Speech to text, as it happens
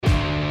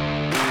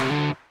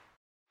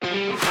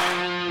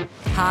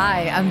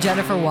Hi, I'm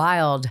Jennifer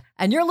Wild,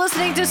 and you're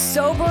listening to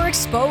Sober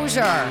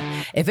Exposure.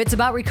 If it's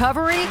about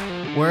recovery,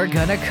 we're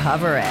gonna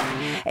cover it.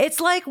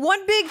 It's like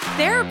one big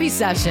therapy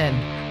session,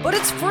 but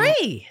it's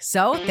free.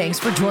 So thanks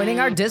for joining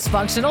our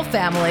dysfunctional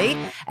family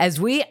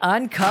as we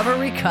uncover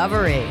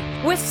recovery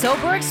with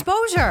Sober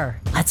Exposure.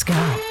 Let's go.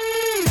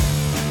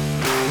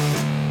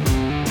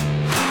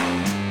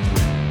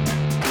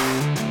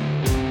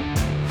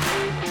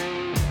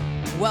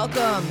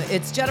 Welcome.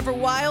 It's Jennifer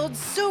Wild,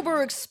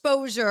 Sober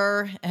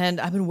Exposure. And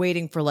I've been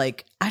waiting for I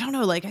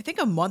think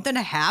a month and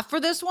a half for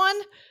this one.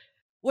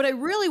 What I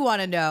really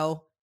want to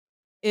know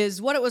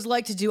is what it was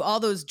like to do all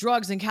those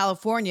drugs in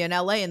California and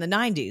LA in the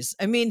 90s.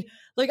 I mean,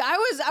 I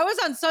was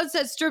on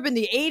Sunset Strip in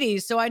the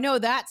 80s, so I know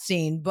that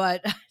scene.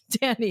 But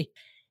Danny,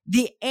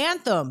 the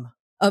anthem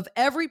of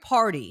every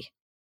party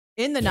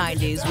in the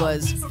 90s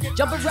was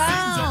jump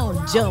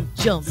around, jump,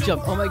 jump,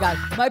 jump. Oh my God.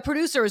 My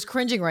producer is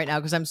cringing right now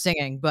because I'm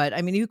singing, but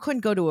I mean, you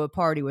couldn't go to a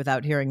party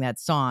without hearing that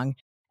song.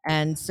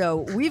 And so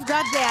we've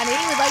got Danny.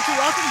 We'd like to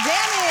welcome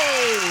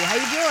Danny. How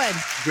you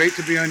doing? Great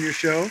to be on your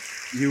show.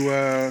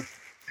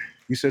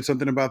 You said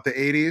something about the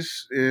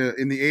 80s.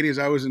 In the 80s,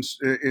 I was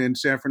in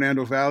San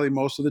Fernando Valley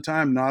most of the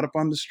time, not up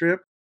on the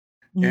Strip.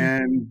 Mm-hmm.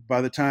 And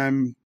by the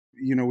time,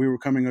 we were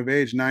coming of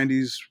age,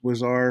 90s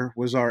was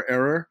our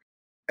era.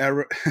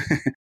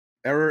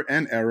 Error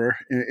and error.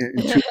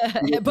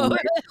 But I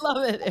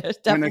love it. It's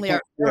definitely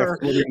our error.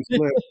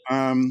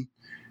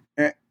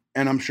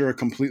 And I'm sure a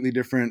completely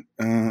different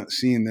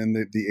scene than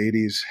the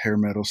 80s hair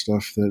metal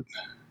stuff that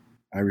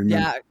I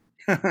remember.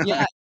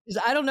 Yeah.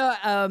 I don't know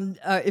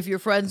if you're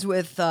friends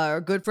with our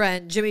good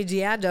friend Jimmy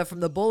Deanda from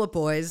the Bullet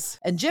Boys.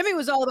 And Jimmy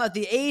was all about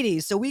the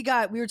 80s. So we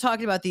were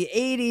talking about the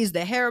 80s,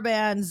 the hair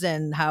bands,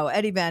 and how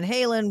Eddie Van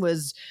Halen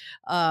was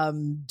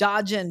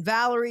dodging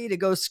Valerie to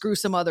go screw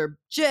some other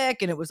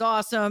chick, and it was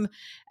awesome.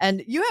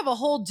 And you have a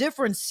whole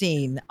different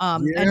scene. I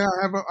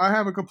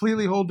have a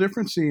completely whole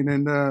different scene,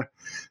 and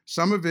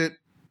some of it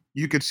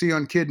you could see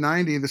on Kid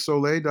 90, the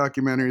Soleil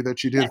documentary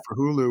that you did for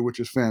Hulu, which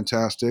is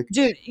fantastic.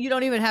 Dude, you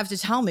don't even have to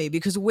tell me,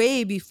 because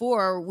way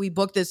before we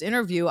booked this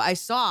interview, I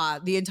saw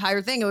the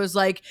entire thing. It was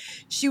like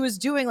she was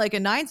doing like a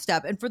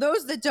 9-step. And for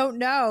those that don't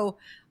know,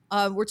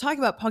 we're talking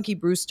about Punky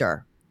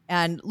Brewster.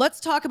 And let's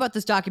talk about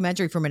this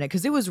documentary for a minute,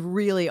 because it was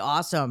really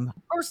awesome.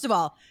 First of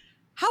all,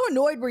 how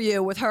annoyed were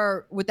you with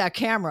her with that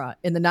camera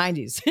in the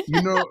 90s?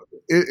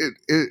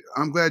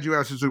 I'm glad you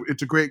asked.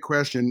 It's a great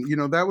question.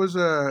 It was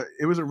a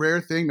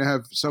rare thing to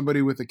have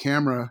somebody with a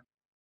camera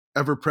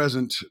ever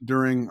present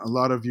during a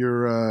lot of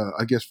your,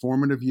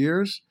 formative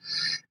years,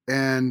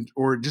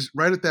 or just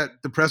right at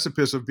the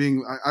precipice of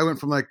being. I went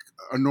from like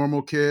a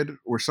normal kid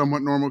or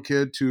somewhat normal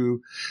kid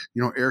to,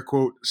 air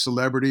quote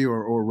celebrity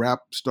or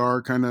rap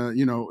star kind of.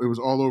 It was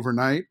all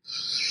overnight.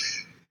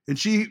 And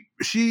she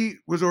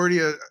was already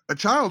a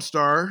child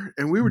star,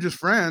 and we were just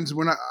friends.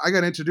 When I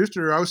got introduced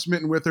to her, I was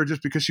smitten with her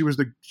just because she was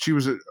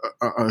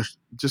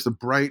just a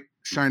bright,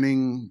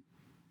 shining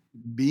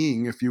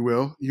being, if you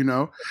will.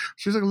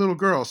 She was like a little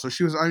girl, so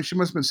she must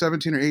have been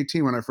 17 or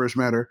 18 when I first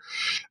met her,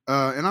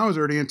 and I was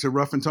already into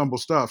rough and tumble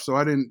stuff. So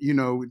I didn't,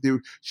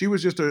 she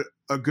was just a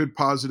good,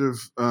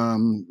 positive.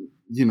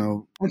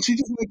 And she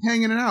just like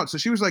hanging it out. So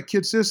she was like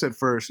kid sis at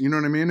first, you know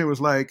what I mean? It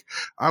was like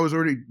I was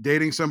already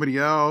dating somebody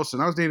else,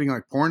 and I was dating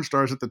like porn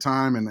stars at the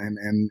time,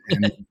 and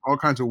all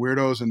kinds of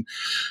weirdos, and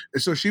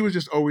so she was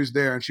just always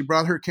there. And she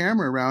brought her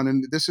camera around,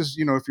 and this is,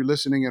 if you're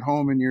listening at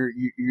home and you're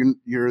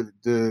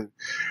a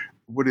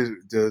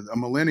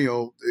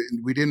millennial,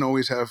 we didn't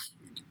always have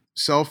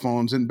cell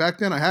phones. And back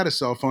then I had a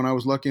cell phone. I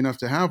was lucky enough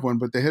to have one,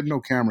 but they had no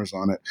cameras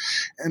on it.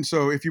 And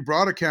so if you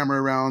brought a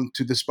camera around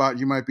to the spot,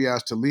 you might be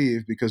asked to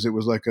leave because it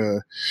was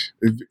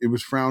it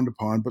was frowned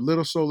upon. But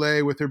little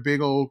Soleil with her big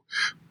old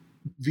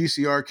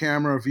VCR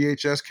camera or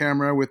VHS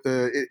camera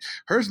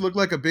hers looked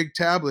like a big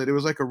tablet. It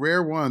was like a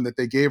rare one that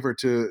they gave her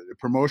to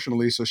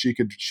promotionally so she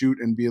could shoot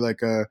and be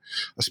like a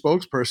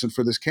spokesperson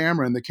for this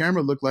camera. And the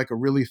camera looked like a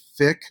really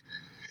thick.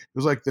 It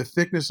was like the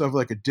thickness of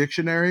like a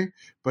dictionary,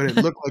 but it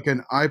looked like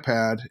an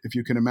iPad, if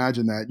you can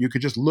imagine that. You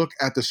could just look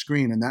at the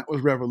screen, and that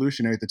was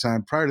revolutionary at the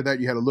time. Prior to that,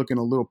 you had to look in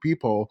a little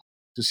peephole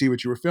to see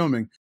what you were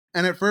filming.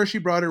 And at first she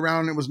brought it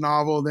around and it was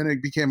novel. Then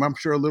it became, I'm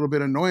sure, a little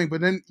bit annoying.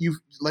 But then you,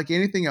 like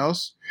anything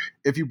else,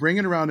 if you bring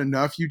it around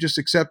enough, you just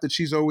accept that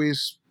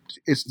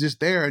it's just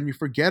there and you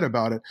forget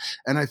about it.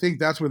 And I think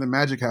that's where the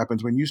magic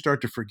happens, when you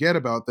start to forget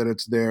about that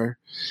it's there,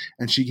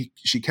 and she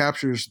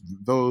captures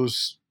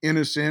those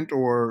innocent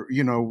or,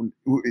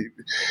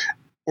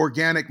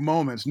 organic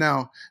moments.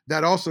 Now,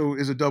 that also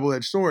is a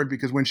double-edged sword,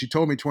 because when she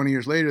told me 20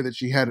 years later that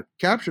she had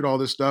captured all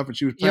this stuff and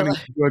she was planning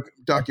to do a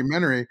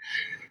documentary,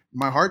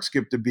 my heart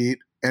skipped a beat.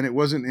 And it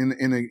wasn't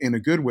in a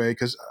good way,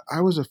 because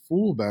I was a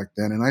fool back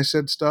then, and I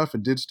said stuff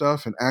and did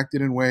stuff and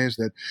acted in ways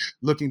that,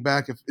 looking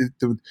back, if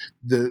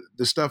the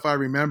stuff I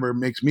remember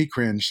makes me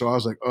cringe. So I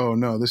was like, oh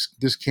no,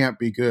 this can't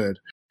be good.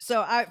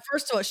 So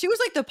first of all, she was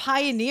like the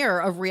pioneer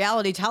of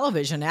reality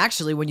television,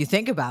 actually, when you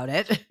think about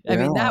it. I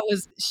mean, Yeah.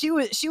 she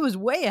was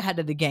way ahead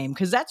of the game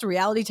because that's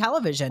reality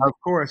television. Of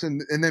course,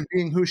 and then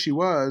being who she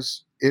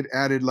was, it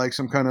added like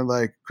some kind of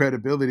like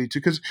credibility to.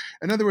 Because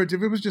in other words,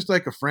 if it was just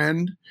like a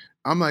friend,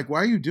 I'm like, why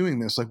are you doing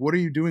this? Like, what are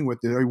you doing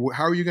with it?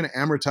 How are you going to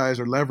amortize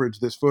or leverage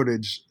this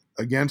footage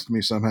against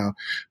me somehow?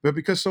 But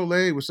because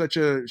Soleil was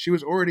she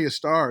was already a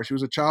star. She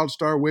was a child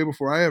star way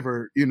before I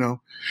ever,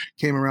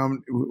 came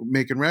around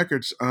making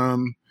records.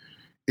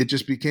 It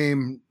just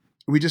became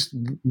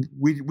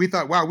we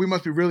thought, wow, we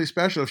must be really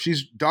special if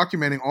she's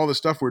documenting all the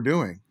stuff we're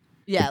doing.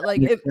 If Yeah, that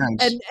like makes if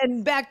sense.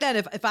 and back then,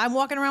 if I'm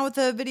walking around with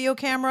a video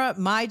camera,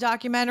 my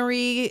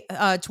documentary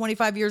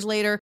 25 years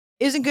later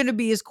isn't going to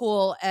be as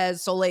cool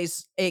as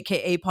Soleil's,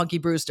 aka Punky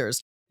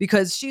Brewster's,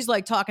 because she's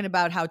like talking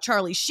about how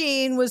Charlie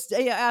Sheen was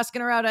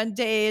asking her out on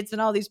dates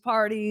and all these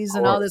parties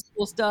and all this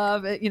cool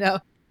stuff.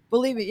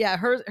 Believe me, yeah,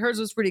 hers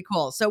was pretty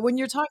cool. So when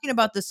you're talking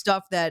about the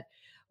stuff that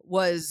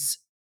was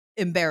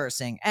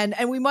embarrassing, and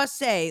we must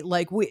say,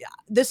 like,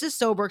 this is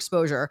sober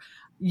exposure.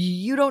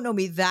 You don't know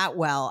me that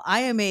well.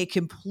 I am a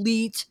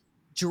complete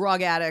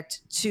drug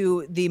addict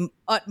to the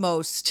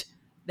utmost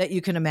that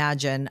you can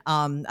imagine.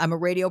 I'm a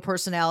radio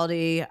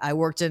personality. I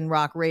worked in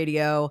rock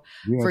radio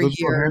Yeah, for those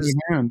go hand years.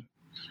 in hand.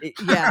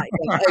 Yeah,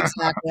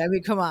 exactly. I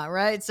mean, come on,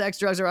 right? Sex,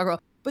 drugs, and rock and roll.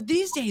 But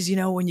these days,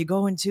 when you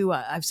go into,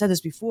 I've said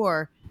this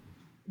before,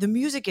 the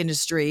music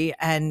industry,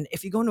 and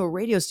if you go into a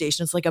radio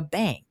station, it's like a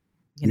bank,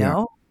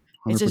 Yeah,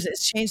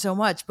 it's changed so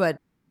much. But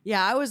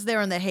yeah, I was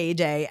there in the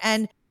heyday.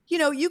 And,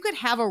 you could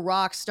have a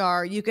rock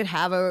star, you could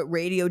have a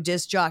radio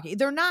disc jockey.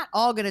 They're not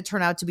all going to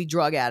turn out to be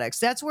drug addicts.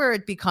 That's where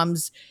it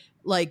becomes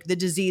like the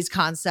disease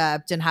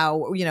concept and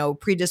how,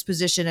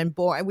 predisposition and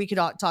born. We could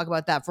talk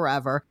about that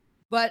forever.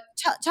 But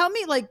tell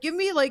me, like, give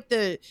me like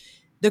the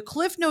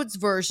Cliff Notes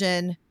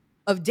version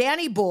of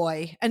Danny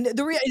Boy, and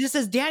it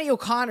says Danny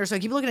O'Connor, so I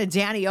keep looking at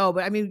Danny O.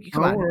 But I mean,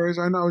 come no on, worries.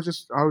 I know. I was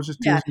just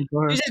yeah, teasing.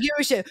 Go you ahead. just give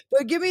me shit.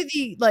 But give me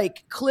the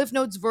like Cliff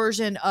Notes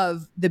version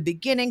of the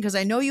beginning, because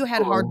I know you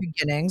had hard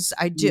beginnings.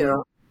 I do, Yeah.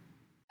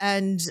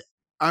 and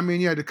I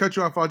mean, yeah. To cut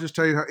you off, I'll just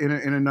tell you in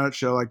a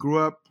nutshell. I grew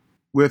up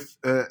with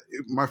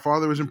my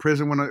father was in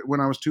prison when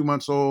I was 2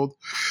 months old.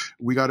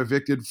 We got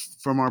evicted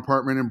from our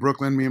apartment in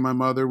Brooklyn. Me and my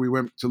mother. We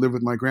went to live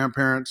with my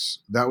grandparents.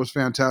 That was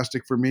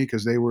fantastic for me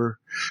because they were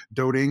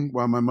doting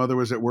while my mother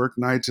was at work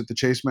nights at the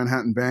Chase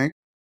Manhattan Bank.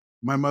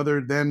 My mother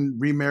then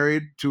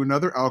remarried to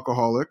another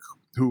alcoholic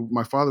who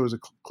my father was a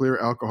clear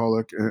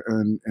alcoholic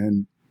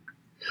and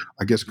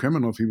I guess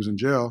criminal if he was in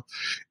jail.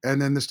 And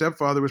then the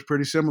stepfather was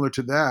pretty similar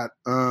to that.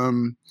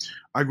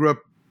 I grew up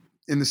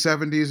in the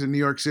 70s in New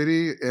York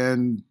City,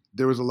 and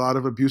there was a lot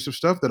of abusive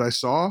stuff that I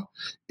saw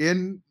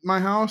in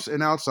my house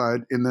and outside.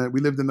 We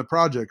lived in the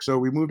project. So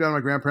we moved down my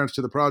grandparents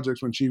to the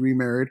projects when she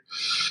remarried,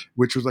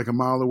 which was like a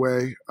mile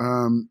away.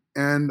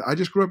 And I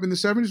just grew up in the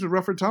 70s with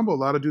rough and tumble. A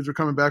lot of dudes were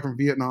coming back from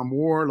Vietnam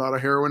War, a lot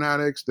of heroin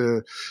addicts.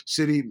 New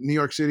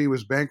York City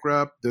was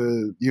bankrupt.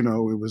 It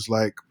was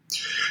like,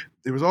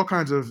 there was all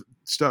kinds of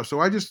stuff. So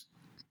I just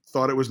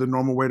thought it was the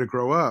normal way to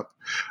grow up.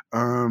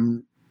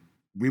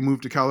 We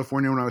moved to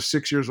California when I was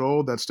 6 years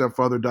old. That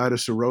stepfather died of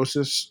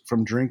cirrhosis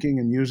from drinking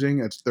and using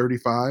at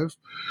 35,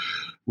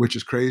 which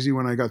is crazy.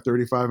 When I got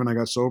 35 and I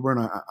got sober,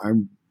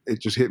 and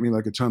it just hit me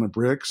like a ton of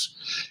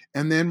bricks.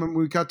 And then when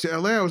we got to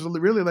LA, I was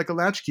really like a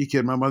latchkey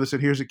kid. My mother said,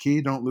 "Here's a key,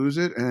 don't lose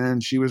it."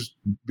 And she was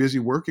busy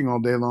working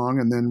all day long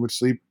and then would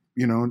sleep.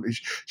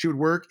 She would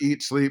work,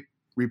 eat, sleep,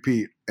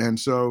 repeat. And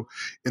so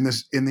in the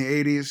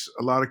 80s,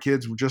 a lot of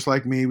kids were just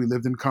like me. We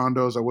lived in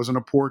condos. I wasn't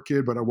a poor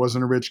kid, but I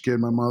wasn't a rich kid.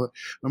 My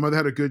mother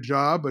had a good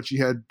job, but she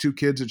had two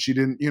kids that she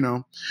didn't,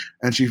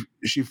 and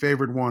she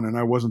favored one, and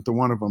I wasn't the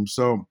one of them.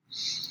 So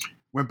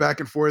went back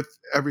and forth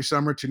every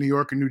summer to New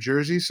York and New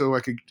Jersey so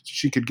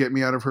she could get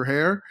me out of her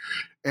hair.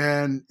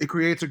 And it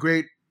creates a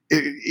great,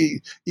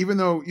 even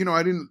though,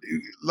 I didn't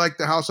like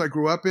the house I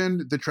grew up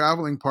in, the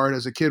traveling part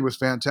as a kid was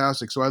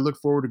fantastic. So I look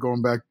forward to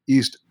going back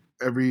east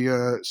every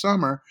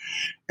summer.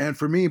 And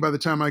for me, by the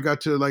time I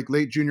got to like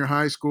late junior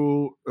high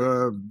school,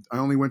 I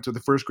only went to the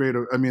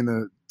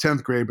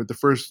 10th grade, but the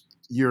first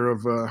year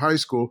of high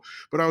school.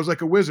 But I was like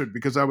a wizard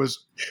because I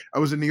was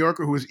a New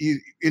Yorker who was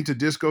into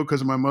disco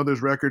because of my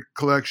mother's record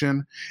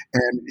collection,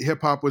 and hip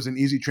hop was an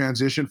easy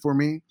transition for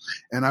me.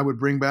 And I would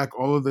bring back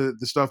all of the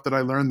stuff that I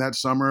learned that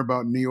summer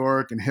about New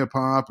York and hip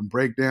hop and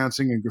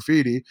breakdancing and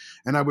graffiti,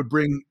 and I would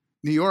bring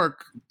New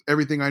York,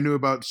 everything I knew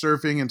about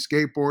surfing and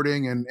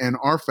skateboarding and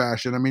our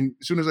fashion. I mean,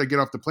 as soon as I get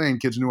off the plane,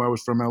 kids knew I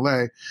was from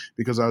LA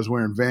because I was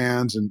wearing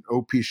Vans and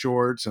OP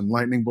shorts and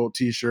Lightning Bolt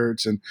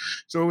t-shirts. And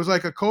so it was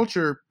like a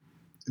culture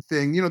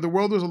thing. The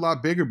world was a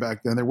lot bigger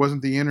back then. There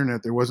wasn't the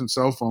internet. There wasn't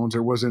cell phones.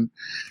 There wasn't,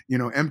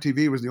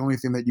 MTV was the only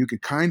thing that you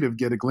could kind of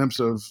get a glimpse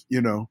of,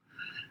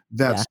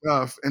 that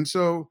stuff. And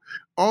so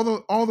all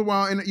the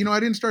while, and I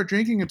didn't start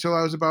drinking until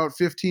I was about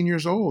 15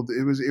 years old.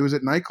 It was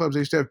at nightclubs. They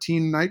used to have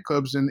teen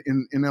nightclubs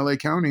in LA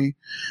County,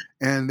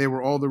 and they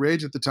were all the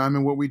rage at the time.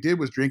 And what we did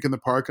was drink in the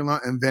parking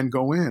lot and then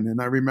go in.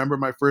 And I remember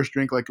my first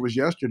drink like it was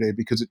yesterday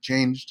because it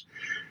changed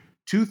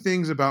two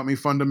things about me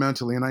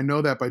fundamentally, and I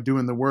know that by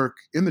doing the work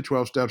in the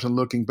 12 steps and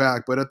looking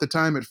back. But at the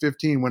time at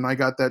 15, when I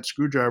got that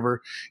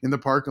screwdriver in the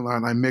parking lot,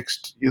 and I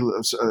mixed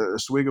a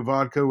swig of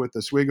vodka with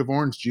a swig of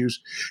orange juice,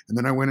 and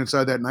then I went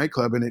inside that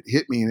nightclub, and it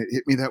hit me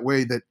that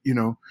way that,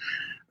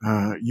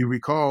 you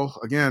recall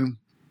again,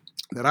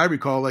 that I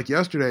recall like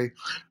yesterday.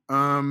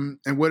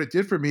 And what it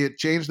did for me, it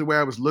changed the way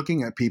I was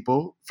looking at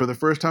people. For the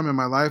first time in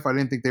my life, I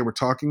didn't think they were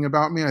talking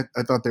about me.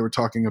 I thought they were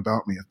talking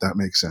about me, if that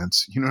makes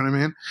sense. You know what I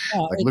mean?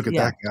 Oh, Like, look at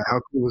yeah. that guy.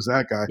 How cool is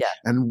that guy? Yeah.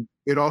 And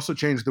it also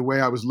changed the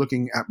way I was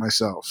looking at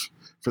myself.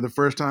 For the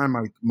first time,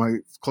 my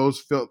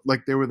clothes felt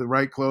like they were the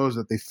right clothes,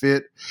 that they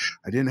fit.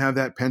 I didn't have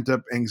that pent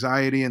up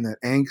anxiety and that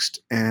angst,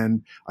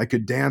 and I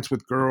could dance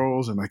with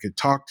girls, and I could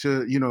talk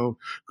to,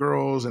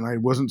 girls, and I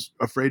wasn't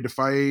afraid to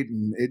fight.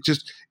 And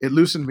it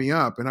loosened me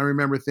up. And I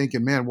remember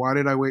thinking, man, why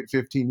did I wait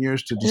 15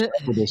 years to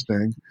discover this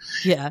thing?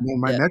 Yeah. And then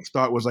my next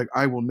thought was like,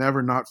 I will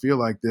never not feel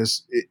like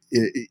this,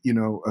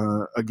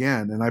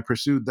 again. And I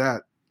pursued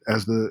that,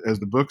 as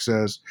the book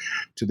says,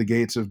 to the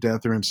gates of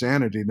death or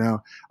insanity.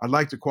 Now, I'd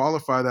like to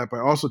qualify that by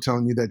also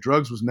telling you that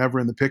drugs was never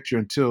in the picture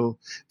until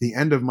the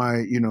end of my,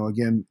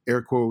 again,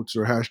 air quotes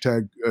or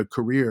hashtag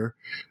career,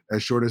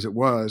 as short as it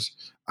was.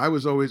 I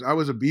was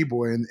a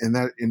b-boy, and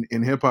that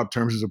in hip hop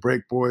terms is a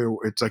break boy.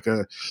 Or it's like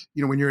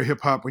when you're a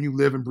hip hop, when you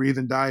live and breathe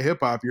and die hip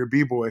hop, you're a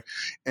b-boy.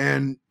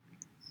 And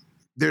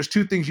there's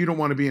two things you don't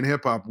want to be in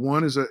hip hop.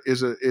 One is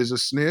a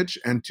snitch,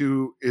 and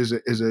two is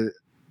a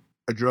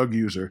drug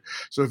user.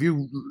 So if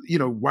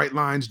White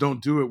Lines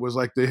Don't Do It was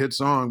like the hit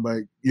song by,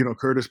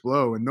 Curtis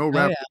Blow, and no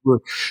rappers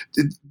were.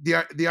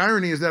 The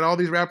irony is that all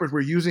these rappers were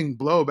using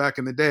Blow back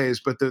in the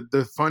days, but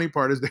the funny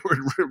part is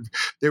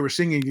they were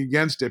singing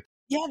against it.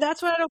 Yeah,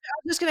 that's what I was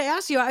just going to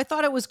ask you. I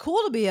thought it was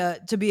cool to be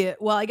a.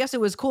 Well, I guess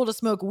it was cool to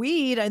smoke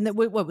weed, and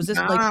what was this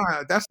like?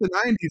 That's the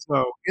 90s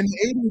though. In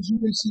the 80s, you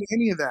didn't see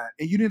any of that,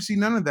 and you didn't see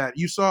none of that.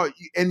 You saw,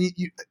 and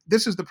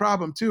this is the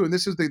problem too, and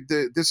this is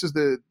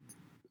the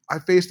I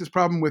faced this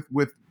problem with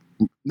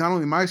not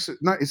only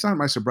it's not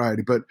my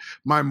sobriety, but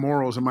my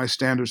morals and my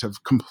standards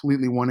have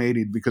completely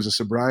 180'd because of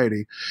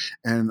sobriety,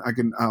 and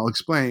I'll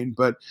explain.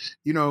 But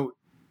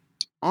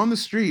on the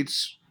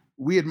streets,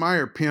 we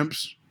admire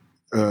pimps,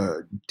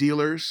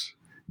 dealers,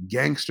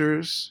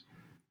 gangsters,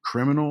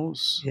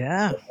 criminals.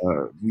 Yeah.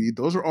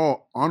 Those are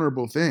all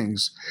honorable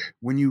things.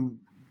 When you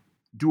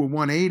do a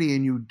 180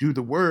 and you do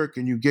the work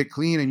and you get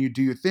clean and you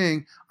do your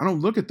thing, I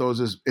don't look at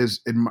those as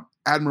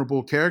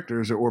admirable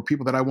characters or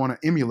people that I want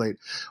to emulate.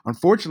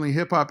 Unfortunately,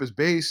 hip hop is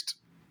based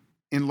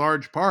in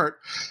large part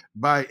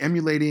by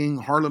emulating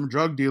Harlem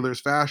drug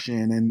dealers'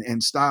 fashion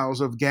and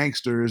styles of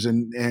gangsters.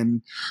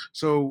 And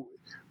so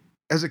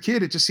as a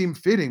kid, it just seemed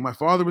fitting. My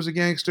father was a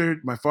gangster.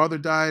 My father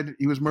died.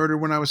 He was murdered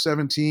when I was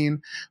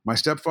 17. My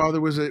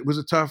stepfather was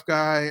a tough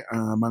guy.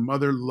 My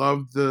mother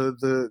loved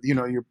the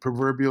your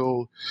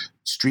proverbial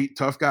street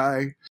tough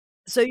guy.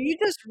 So you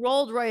just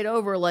rolled right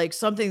over like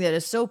something that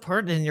is so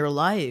pertinent in your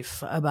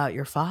life about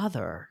your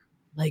father.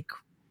 Like,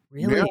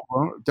 really? Yeah,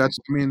 well,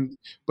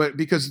 but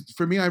because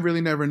for me, I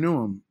really never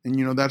knew him.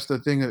 And, that's the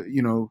thing,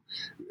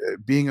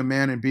 being a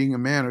man and being a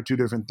man are two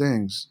different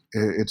things.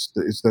 It's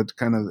that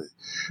kind of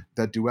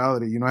that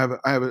duality. I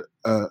have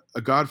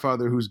a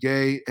godfather who's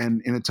gay,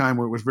 and in a time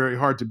where it was very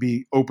hard to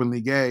be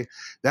openly gay,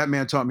 that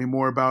man taught me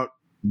more about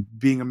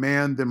being a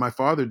man than my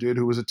father did,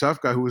 who was a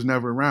tough guy who was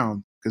never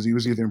around because he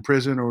was either in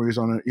prison or he was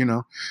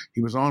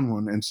he was on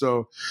one. And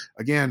so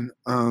again,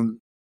 I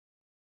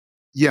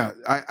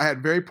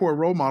had very poor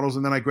role models,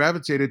 and then I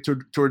gravitated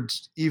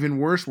towards even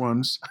worse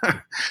ones,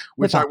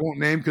 which I won't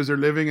name because they're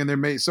living,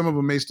 and some of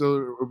them may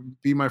still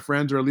be my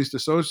friends or at least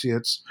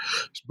associates.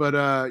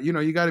 But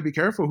you got to be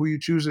careful who you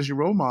choose as your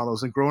role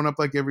models. And growing up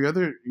like every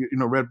other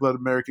red-blooded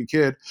American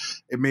kid,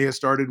 it may have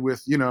started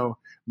with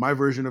my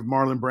version of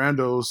Marlon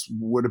Brando's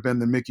would have been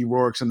the Mickey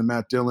Rourke's and the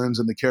Matt Dillons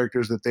and the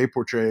characters that they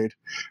portrayed,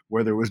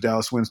 whether it was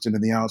Dallas Winston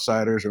in The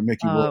Outsiders or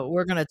Mickey Rourke.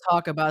 We're going to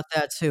talk about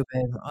that too,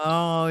 babe.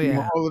 Oh,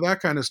 yeah. All of that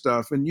kind of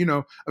stuff. And,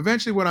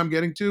 eventually what I'm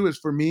getting to is,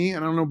 for me,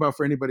 and I don't know about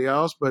for anybody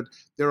else, but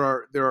there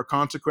are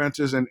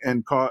consequences and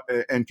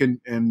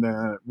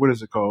what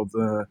is it called?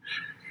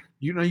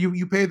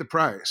 You pay the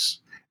price.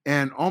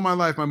 And all my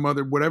life, my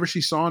mother, whatever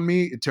she saw in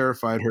me, it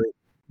terrified her.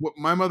 What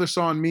my mother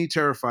saw in me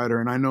terrified her.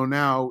 And I know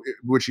now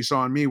what she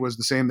saw in me was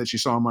the same that she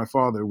saw in my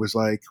father. It was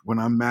like, when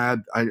I'm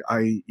mad,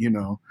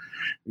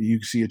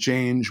 you see a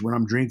change. When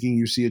I'm drinking,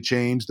 you see a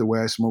change. The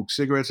way I smoked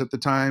cigarettes at the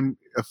time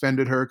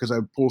offended her because I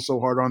pulled so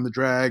hard on the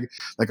drag,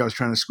 like I was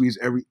trying to squeeze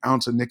every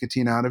ounce of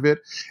nicotine out of it.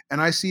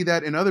 And I see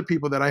that in other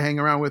people that I hang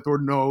around with or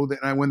know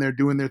that when they're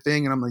doing their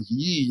thing, and I'm like,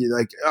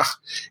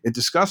 it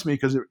disgusts me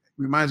because it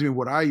reminds me of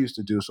what I used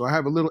to do. So I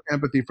have a little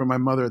empathy for my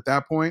mother at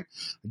that point.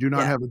 I do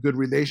not have a good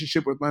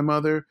relationship with my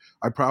mother.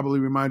 I probably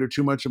remind her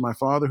too much of my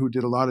father, who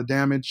did a lot of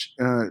damage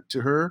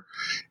to her.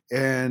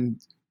 And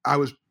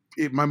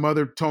my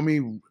mother told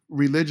me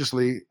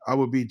religiously I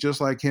would be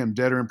just like him,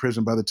 dead or in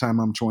prison by the time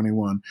I'm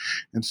 21.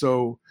 And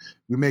so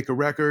we make a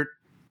record.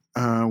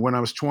 When I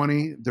was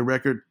 20, the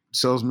record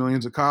sells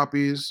millions of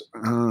copies,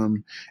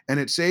 and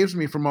it saves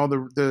me from all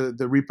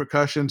the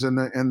repercussions and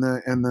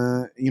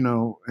the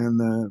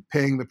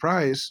paying the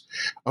price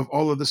of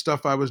all of the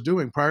stuff I was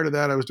doing. Prior to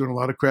that, I was doing a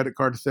lot of credit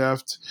card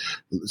theft,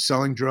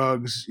 selling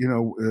drugs,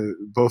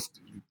 both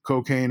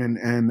cocaine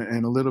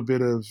and a little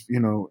bit of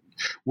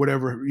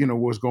whatever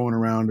was going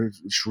around,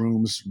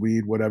 shrooms,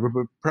 weed, whatever,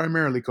 but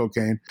primarily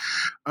cocaine.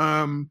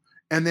 And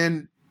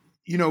then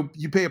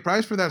you pay a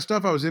price for that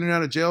stuff. I was in and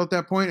out of jail at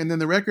that point, and then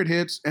the record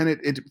hits, and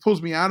it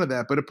pulls me out of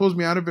that. But it pulls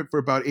me out of it for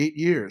about 8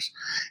 years,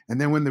 and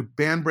then when the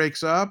band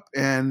breaks up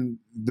and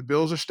the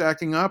bills are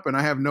stacking up, and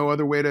I have no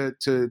other way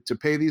to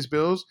pay these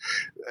bills,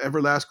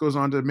 Everlast goes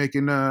on to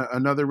making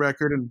another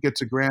record and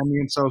gets a Grammy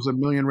and sells 1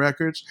 million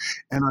records,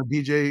 and our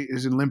DJ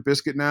is in Limp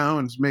Bizkit now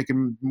and is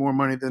making more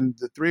money than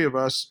the three of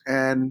us,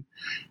 and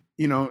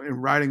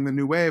riding the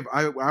new wave.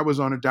 I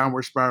was on a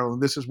downward spiral,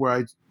 and this is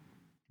where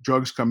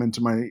drugs come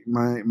into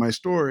my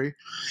story.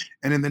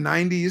 And in the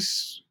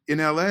 90s in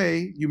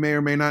LA, you may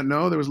or may not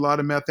know, there was a lot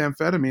of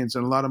methamphetamines,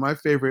 and a lot of my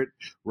favorite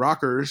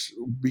rockers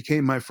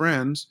became my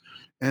friends,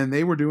 and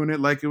they were doing it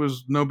like it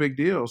was no big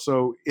deal.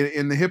 So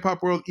in the hip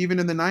hop world, even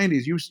in the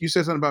 90s, you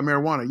said something about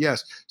marijuana.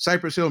 Yes,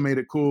 Cypress Hill made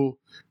it cool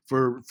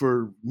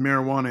for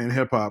marijuana and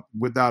hip hop,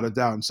 without a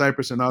doubt. And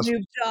Cypress and us.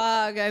 Snoop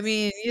Dogg. I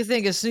mean, you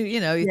think of Snoop,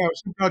 Yeah,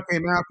 Snoop Dogg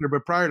came after,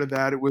 but prior to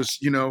that, it was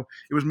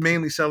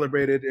mainly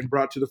celebrated and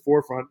brought to the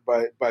forefront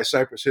by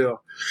Cypress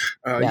Hill.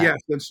 Yes,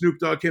 then Snoop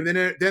Dogg came.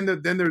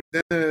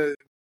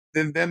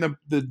 Then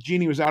the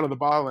genie was out of the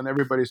bottle, and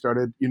everybody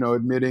started,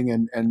 admitting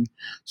and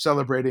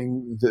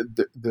celebrating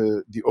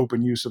the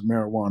open use of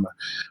marijuana.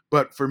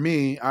 But for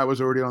me, I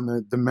was already on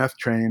the meth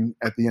train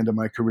at the end of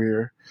my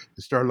career.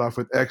 It started off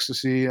with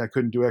ecstasy. I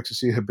couldn't do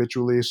ecstasy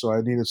habitually, so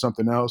I needed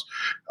something else.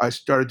 I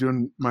started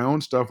doing my own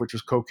stuff, which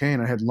was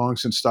cocaine. I had long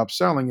since stopped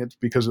selling it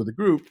because of the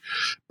group,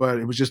 but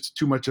it was just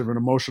too much of an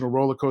emotional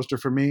roller coaster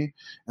for me.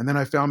 And then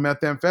I found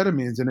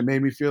methamphetamines, and it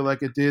made me feel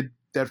like it did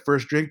that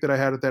first drink that I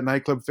had at that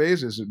nightclub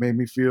Phases. It made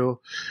me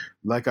feel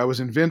like I was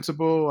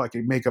invincible. I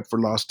could make up for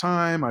lost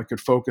time. I could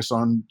focus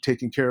on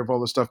taking care of all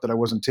the stuff that I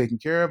wasn't taking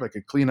care of. I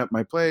could clean up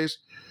my place.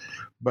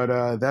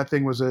 But that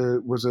thing was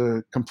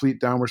a complete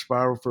downward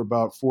spiral for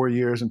about 4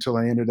 years, until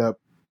I ended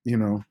up,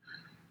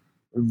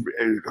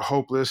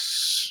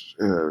 hopeless,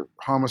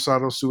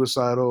 homicidal,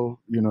 suicidal,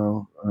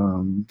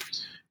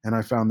 and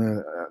I found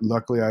that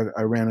luckily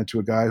I ran into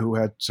a guy who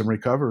had some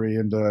recovery,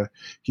 and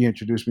he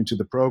introduced me to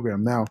the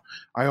program. Now,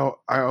 I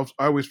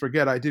always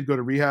forget, I did go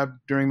to rehab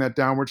during that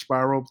downward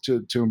spiral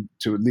to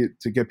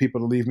get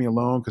people to leave me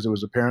alone, because it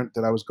was apparent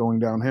that I was going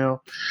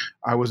downhill.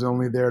 I was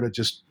only there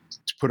to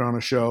put on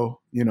a show,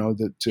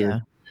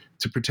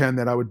 to pretend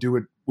that I would do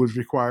what was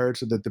required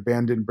so that the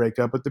band didn't break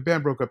up. But the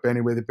band broke up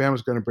anyway. The band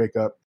was going to break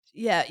up.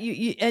 Yeah,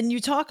 you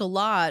talk a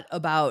lot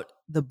about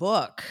the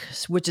book,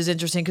 which is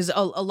interesting, because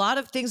a lot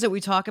of things that we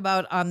talk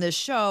about on this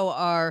show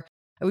are,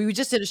 we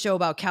just did a show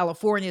about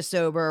California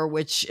sober,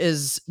 which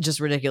is just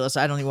ridiculous.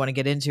 I don't even want to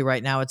get into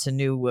right now. It's a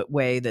new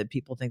way that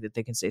people think that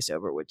they can stay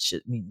sober, which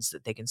means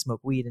that they can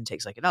smoke weed and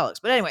take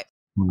psychedelics. But anyway,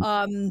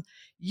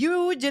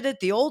 you did it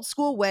the old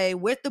school way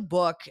with the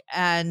book,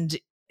 and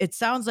it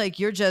sounds like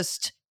you're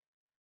just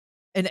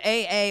an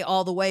AA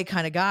all the way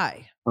kind of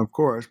guy. Of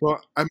course.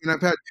 Well, I mean,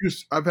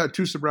 I've had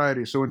two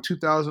sobrieties. So in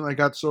 2000, I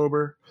got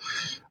sober.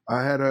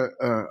 I had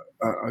a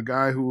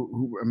guy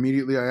who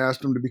immediately I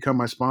asked him to become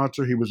my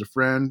sponsor. He was a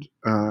friend.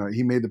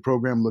 He made the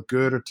program look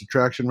good. It's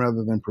attraction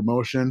rather than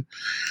promotion.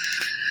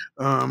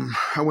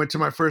 I went to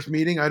my first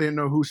meeting. I didn't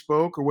know who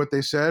spoke or what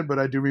they said, but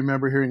I do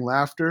remember hearing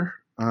laughter.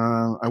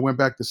 I went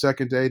back the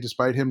second day,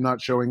 despite him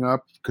not showing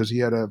up, because he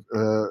had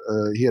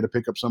to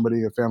pick up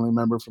somebody, a family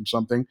member from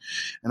something,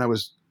 and I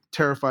was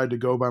terrified to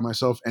go by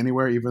myself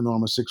anywhere, even though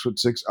I'm a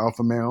 6'6"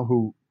 alpha male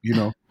who,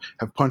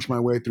 have punched my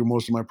way through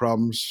most of my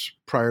problems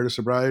prior to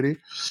sobriety.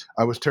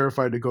 I was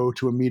terrified to go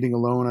to a meeting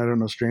alone. I don't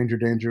know, stranger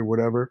danger,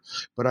 whatever.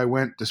 But I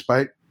went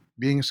despite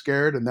being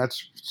scared, and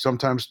that's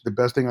sometimes the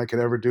best thing I could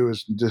ever do,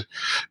 is just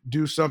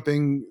do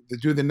something,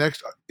 do the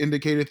next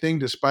indicated thing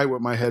despite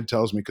what my head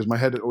tells me, because my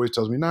head always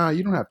tells me, nah,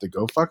 you don't have to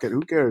go, fuck it,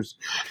 who cares,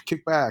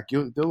 kick back,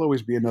 there'll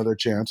always be another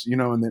chance,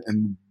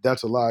 and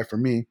that's a lie for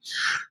me.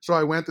 So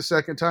I went the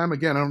second time.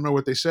 Again, I don't know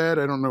what they said,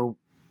 I don't know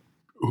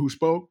who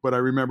spoke, but I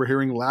remember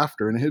hearing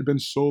laughter, and it had been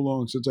so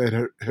long since I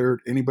had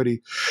heard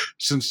anybody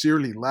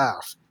sincerely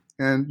laugh.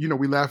 And,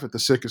 we laugh at the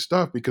sickest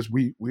stuff because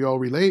we all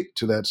relate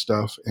to that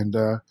stuff. And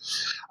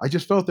I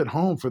just felt at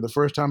home for the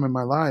first time in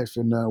my life.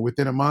 And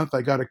within a month,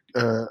 I got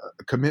a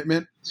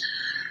commitment.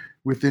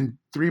 Within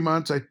 3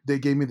 months, they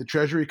gave me the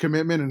Treasury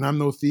commitment, and I'm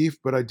no thief,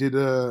 but I did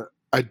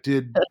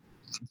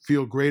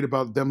feel great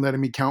about them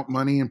letting me count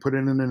money and put it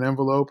in an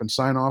envelope and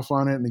sign off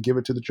on it and then give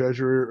it to the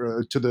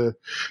treasurer, to the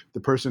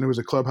person who was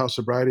a clubhouse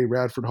sobriety,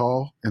 Radford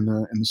Hall in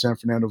the San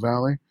Fernando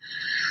Valley.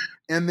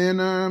 And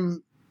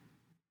then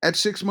at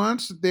 6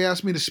 months, they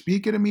asked me to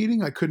speak at a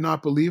meeting. I could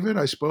not believe it.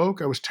 I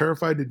spoke. I was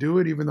terrified to do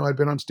it, even though I'd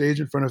been on stage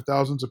in front of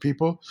thousands of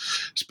people.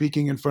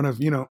 Speaking in front of,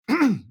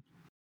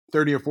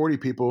 30 or 40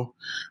 people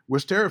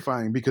was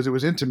terrifying because it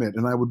was intimate,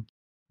 and I would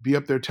be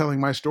up there telling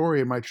my story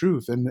and my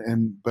truth.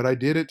 But I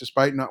did it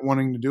despite not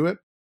wanting to do it.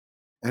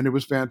 And it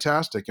was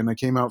fantastic. And I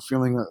came out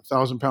feeling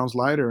 1,000 pounds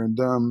lighter. And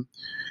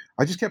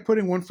I just kept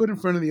putting one foot in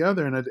front of the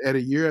other. And at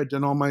a year, I'd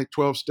done all my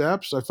 12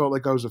 steps. I felt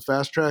like I was a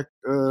fast track,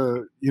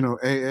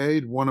 AA.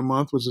 One a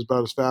month was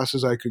about as fast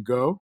as I could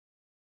go.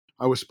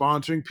 I was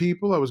sponsoring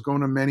people. I was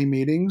going to many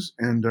meetings.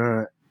 And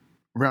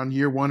around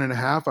year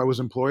 1.5, I was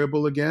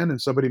employable again.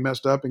 And somebody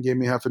messed up and gave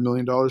me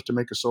 $500,000 to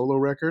make a solo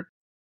record.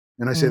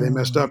 And I say they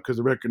messed up because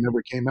the record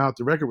never came out.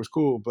 The record was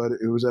cool, but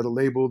it was at a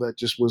label that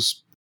just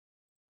was,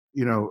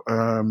 they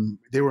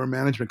were a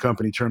management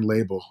company turned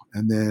label.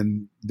 And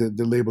then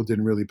the label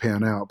didn't really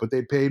pan out. But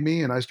they paid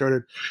me, and I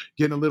started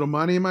getting a little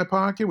money in my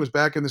pocket, was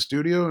back in the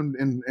studio.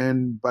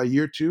 And by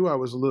year 2, I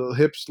was a little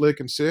hip,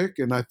 slick, and sick.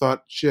 And I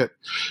thought, shit,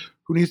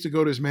 who needs to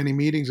go to as many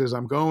meetings as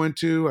I'm going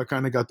to? I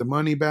kind of got the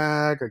money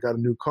back. I got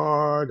a new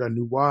car, got a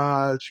new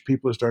watch.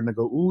 People are starting to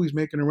go, ooh, he's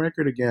making a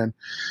record again.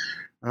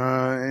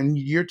 And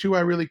year 2, I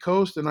really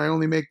coast, and I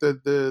only make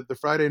the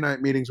Friday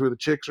night meetings where the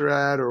chicks are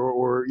at,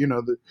 or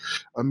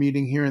a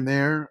meeting here and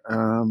there.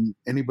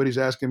 Anybody's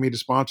asking me to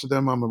sponsor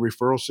them. I'm a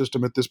referral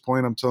system at this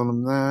point. I'm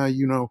telling them,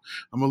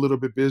 I'm a little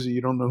bit busy.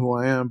 You don't know who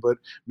I am, but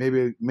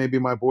maybe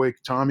my boy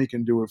Tommy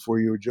can do it for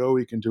you, or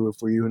Joey can do it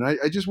for you. And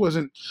I just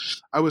wasn't.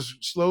 I was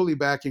slowly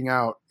backing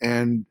out,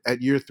 and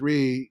at year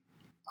 3,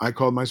 I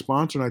called my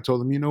sponsor and I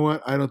told him, you know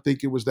what? I don't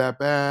think it was that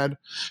bad.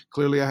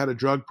 Clearly I had a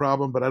drug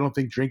problem, but I don't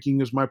think drinking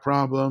is my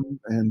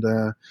problem. And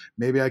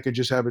maybe I could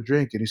just have a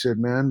drink. And he said,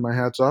 man, my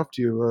hat's off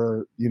to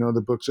you.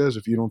 The book says,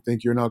 if you don't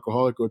think you're an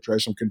alcoholic, go try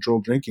some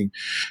controlled drinking.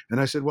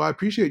 And I said, well, I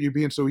appreciate you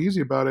being so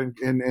easy about it.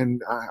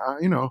 And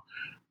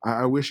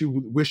I wish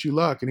you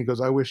luck. And he goes,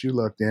 I wish you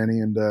luck, Danny.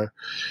 And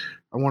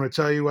I want to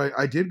tell you,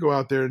 I did go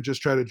out there and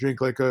just try to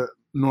drink like a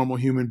normal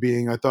human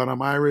being. I thought,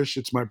 I'm Irish.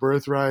 It's my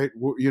birthright.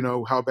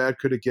 How bad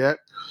could it get?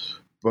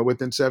 But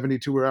within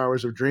 72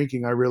 hours of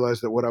drinking, I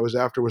realized that what I was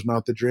after was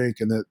not the drink,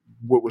 and that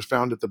what was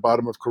found at the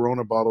bottom of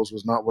Corona bottles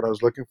was not what I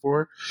was looking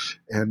for.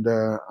 And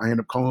I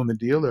ended up calling the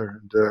dealer,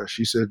 and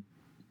she said,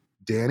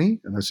 Danny?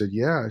 And I said,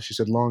 yeah. She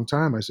said, long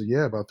time. I said,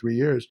 yeah, about 3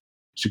 years.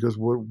 She goes,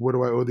 what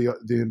do I owe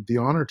the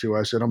honor to?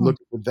 I said, I'm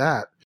looking for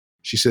that.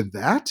 She said,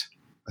 that?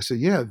 I said,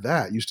 yeah,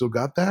 that. You still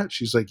got that?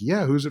 She's like,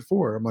 yeah, who's it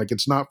for? I'm like,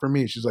 it's not for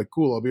me. She's like,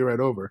 cool, I'll be right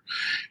over.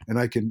 And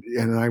I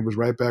was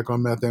right back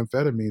on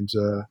methamphetamines.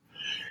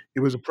 It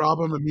was a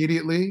problem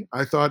immediately.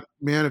 I thought,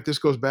 man, if this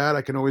goes bad,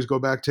 I can always go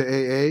back to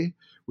AA.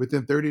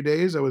 Within 30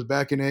 days, I was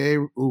back in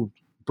AA. Ooh,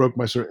 broke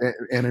my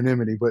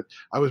anonymity, but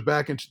I was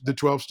back in the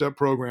 12-step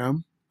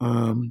program.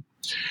 And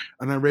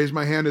I raised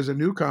my hand as a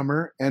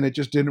newcomer, and it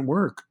just didn't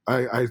work.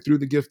 I threw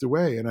the gift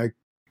away, and I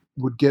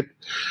would get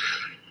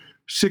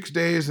 6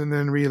 days and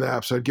then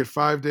relapse. I'd get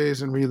 5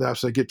 days and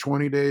relapse. I'd get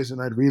 20 days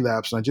and I'd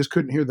relapse. And I just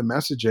couldn't hear the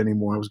message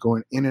anymore. I was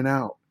going in and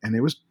out. And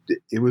it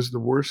was the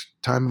worst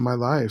time of my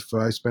life.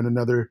 I spent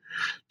another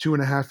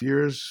 2.5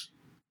 years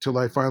till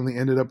I finally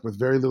ended up with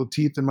very little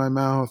teeth in my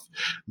mouth,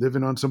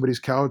 living on somebody's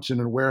couch in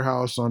a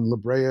warehouse on La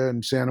Brea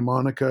and Santa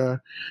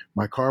Monica.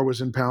 My car was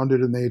impounded,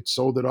 and they had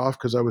sold it off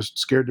because I was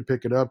scared to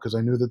pick it up because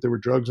I knew that there were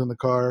drugs in the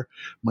car.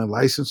 My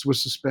license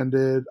was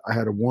suspended. I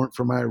had a warrant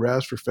for my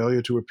arrest for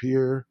failure to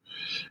appear.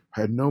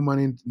 I had no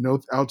money,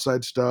 no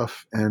outside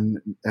stuff, and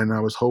I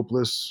was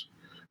hopeless.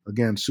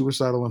 Again,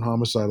 suicidal and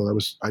homicidal.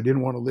 I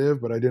didn't want to live,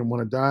 but I didn't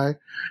want to die,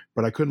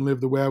 but I couldn't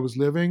live the way I was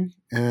living.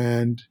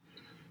 And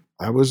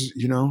I was,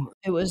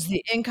 it was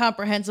the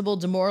incomprehensible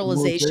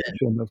demoralization,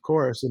 of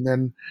course. And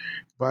then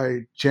by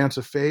chance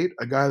of fate,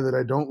 a guy that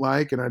I don't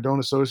like and I don't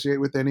associate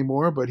with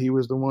anymore, but he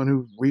was the one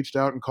who reached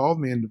out and called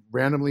me, and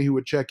randomly he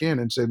would check in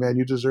and say, man,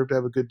 you deserve to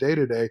have a good day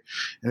today.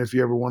 And if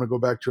you ever want to go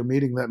back to a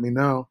meeting, let me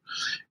know.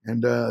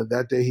 And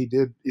that day he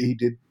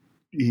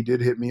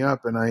did hit me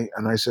up, and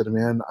I said,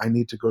 man, I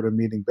need to go to a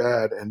meeting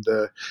bad. And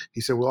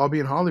he said, well, I'll be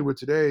in Hollywood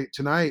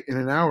tonight in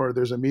an hour.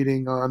 There's a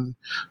meeting on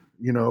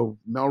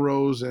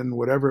Melrose and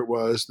whatever it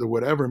was, the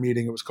whatever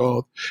meeting it was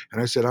called.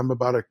 And I said, I'm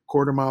about a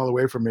quarter mile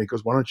away from me. He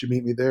goes, why don't you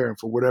meet me there? And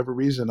for whatever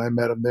reason, I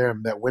met him there,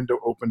 and that window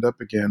opened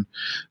up again.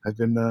 I've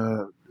been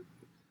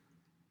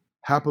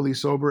happily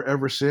sober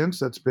ever since.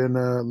 That's been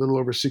a little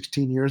over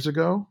 16 years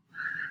ago.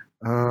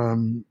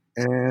 And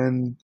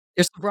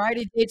your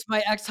sobriety date's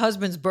my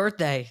ex-husband's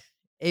birthday,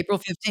 April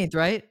 15th,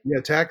 right?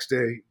 Yeah, tax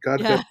day.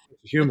 God, yeah.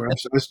 Humor.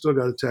 I still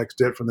got a tax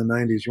debt from the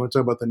 90s. You want to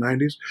talk about the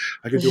 90s?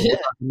 I could do a whole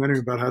documentary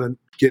about how to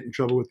get in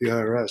trouble with the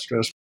IRS.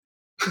 Trust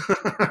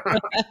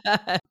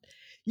me.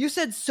 You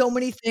said so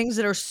many things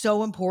that are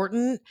so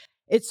important.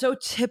 It's so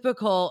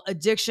typical.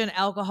 Addiction,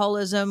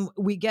 alcoholism.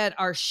 We get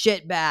our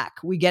shit back.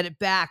 We get it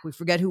back. We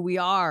forget who we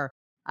are.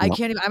 I'm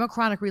a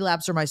chronic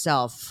relapser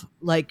myself.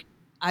 Like,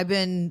 I've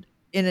been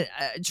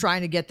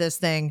trying to get this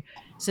thing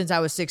since I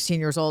was 16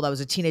 years old. I was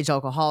a teenage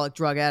alcoholic,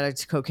 drug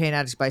addict, cocaine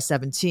addict by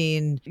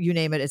 17. You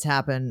name it, it's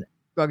happened.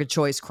 Drug of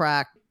choice,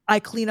 crack. I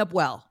clean up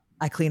well.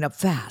 I clean up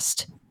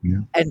fast.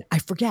 Yeah. And I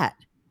forget.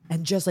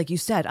 And just like you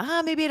said,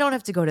 maybe I don't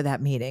have to go to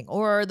that meeting,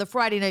 or the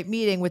Friday night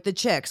meeting with the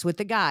chicks, with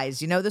the guys,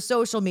 the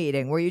social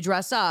meeting where you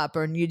dress up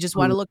and you just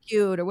want to look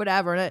cute or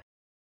whatever.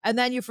 And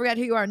then you forget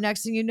who you are.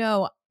 Next thing you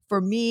know, for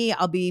me,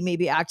 I'll be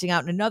maybe acting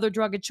out in another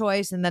drug of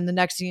choice. And then the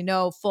next thing you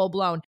know, full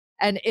blown.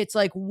 And it's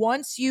like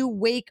once you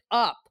wake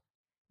up,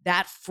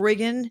 that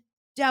friggin'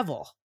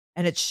 devil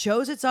and it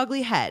shows its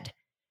ugly head,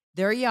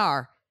 there you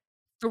are,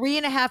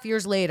 3.5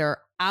 years later,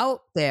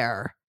 out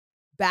there,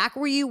 back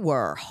where you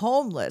were,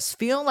 homeless,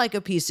 feeling like a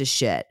piece of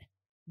shit,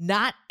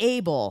 not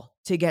able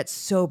to get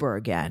sober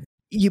again.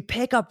 You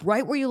pick up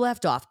right where you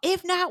left off,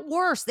 if not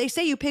worse. They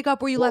say you pick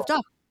up where you left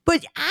off,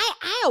 but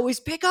I always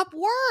pick up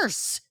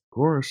worse. Of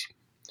course.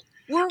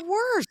 We're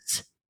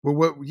worse.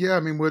 Well,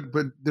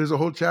 but there's a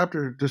whole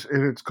chapter just,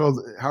 and it's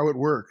called How It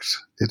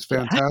Works. It's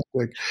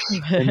fantastic.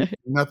 And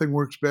nothing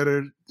works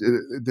better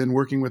than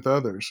working with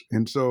others.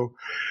 And so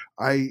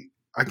I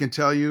can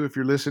tell you, if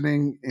you're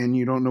listening and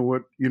you don't know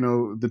what,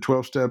 the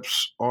 12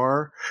 steps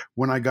are,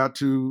 when I got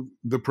to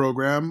the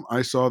program,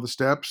 I saw the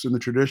steps and the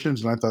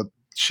traditions and I thought,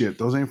 shit,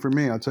 those ain't for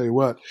me. I'll tell you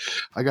what,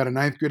 I got a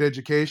ninth grade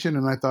education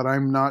and I thought,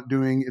 I'm not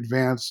doing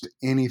advanced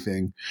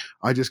anything.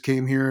 I just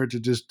came here to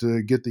just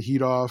get the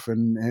heat off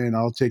and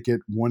I'll take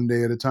it one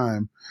day at a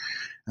time.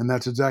 And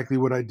that's exactly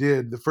what I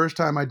did. The first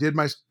time I did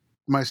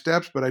my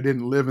steps, but I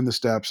didn't live in the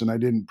steps and I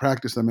didn't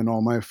practice them in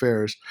all my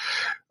affairs.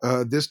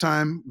 This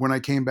time when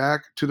I came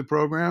back to the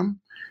program,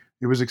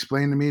 it was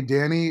explained to me,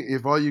 Danny,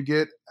 if all you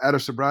get out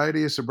of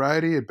sobriety is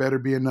sobriety, it better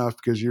be enough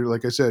because you're,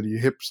 like I said,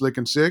 you're hip, slick,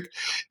 and sick,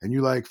 and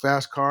you like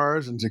fast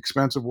cars and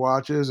expensive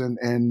watches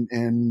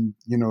and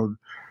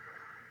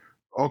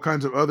all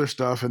kinds of other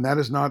stuff. And that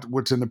is not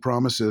what's in the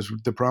promises.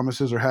 The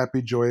promises are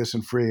happy, joyous,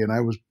 and free. And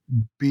I was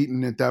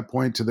beaten at that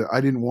point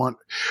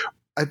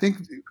I think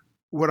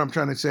what I'm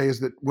trying to say is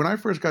that when I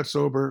first got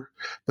sober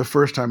the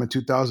first time in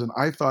 2000,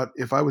 I thought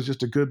if I was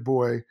just a good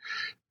boy,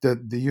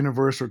 that the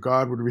universe or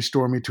God would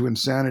restore me to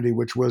insanity,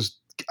 which was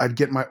I'd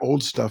get my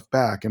old stuff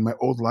back and my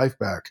old life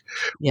back.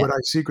 Yeah. What I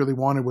secretly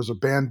wanted was a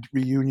band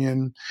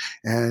reunion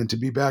and to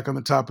be back on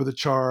the top of the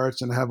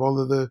charts and have all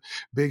of the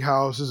big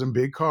houses and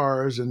big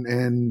cars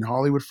and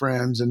Hollywood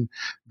friends. And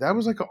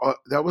that's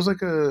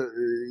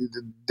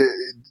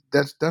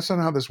not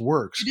how this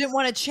works. You didn't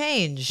want to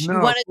change.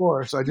 No, of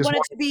course.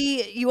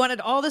 You wanted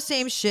all the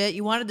same shit.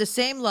 You wanted the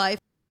same life.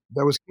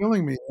 That was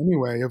killing me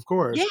anyway, of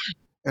course. Yeah.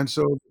 And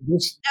so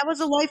that was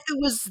a life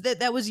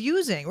that was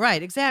using,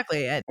 right?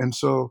 Exactly. And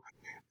so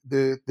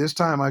this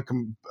time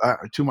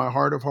to my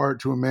heart of heart,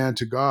 to a man,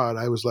 to God,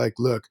 I was like,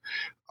 look,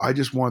 I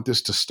just want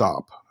this to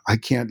stop. I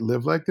can't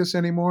live like this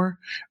anymore.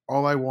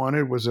 All I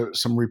wanted was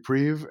some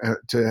reprieve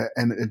to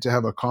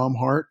have a calm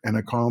heart and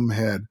a calm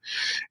head.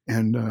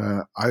 And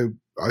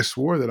I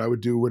swore that I would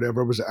do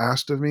whatever was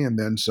asked of me and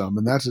then some.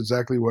 And that's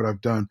exactly what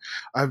I've done.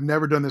 I've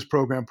never done this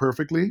program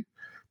perfectly,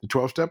 the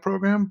 12-step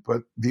program,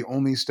 but the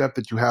only step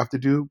that you have to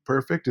do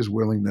perfect is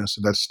willingness.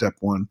 That's step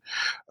one.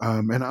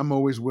 And I'm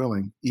always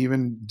willing,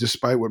 even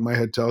despite what my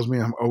head tells me,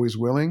 I'm always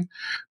willing.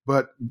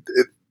 But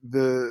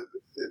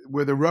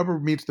where the rubber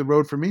meets the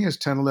road for me is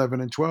 10,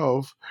 11, and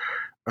 12.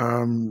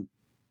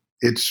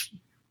 It's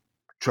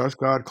trust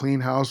God,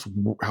 clean house,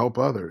 help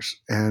others.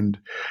 And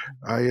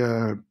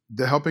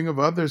the helping of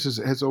others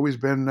has always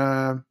been,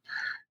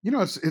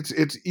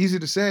 it's easy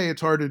to say,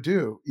 it's hard to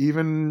do.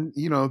 Even,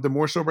 the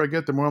more sober I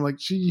get, the more I'm like,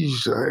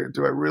 geez,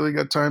 do I really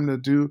got time to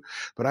do?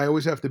 But I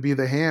always have to be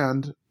the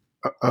hand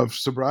of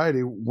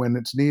sobriety when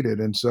it's needed.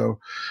 And so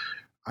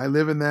I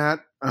live in that.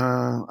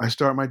 I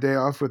start my day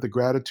off with a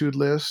gratitude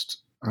list.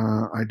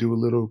 I do a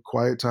little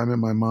quiet time in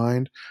my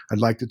mind. I'd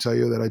like to tell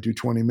you that I do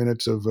 20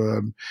 minutes of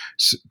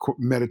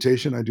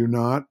meditation. I do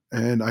not.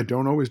 And I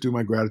don't always do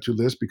my gratitude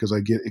list because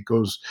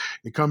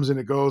it comes and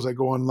it goes. I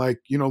go on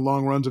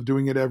long runs of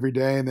doing it every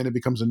day and then it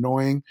becomes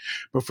annoying.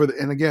 But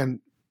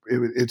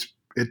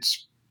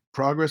it's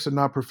progress and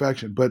not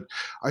perfection. But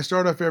I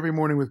start off every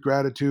morning with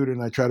gratitude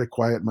and I try to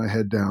quiet my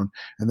head down.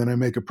 And then I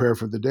make a prayer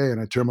for the day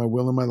and I turn my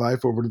will and my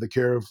life over to the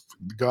care of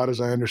God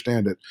as I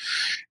understand it.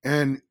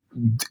 And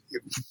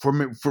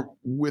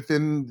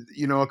within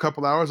a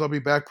couple hours, I'll be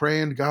back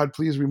praying, God,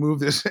 please remove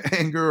this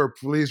anger, or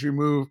please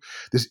remove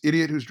this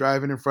idiot who's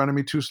driving in front of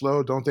me too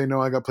slow. Don't they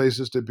know I got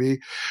places to be?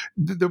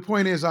 The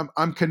point is,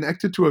 I'm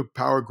connected to a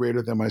power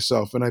greater than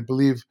myself, and I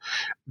believe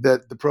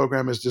that the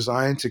program is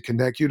designed to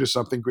connect you to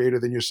something greater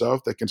than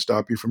yourself that can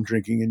stop you from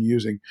drinking and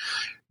using.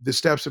 The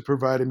steps have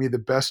provided me the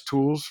best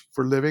tools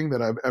for living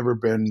that I've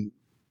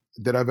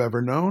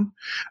ever known.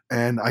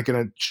 And I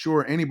can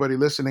assure anybody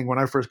listening, when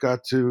I first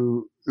got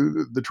to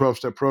the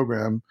 12-step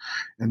program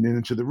and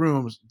into the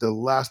rooms, the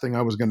last thing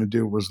I was going to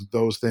do was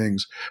those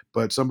things.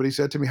 But somebody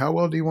said to me, how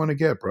well do you want to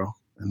get, bro?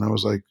 And I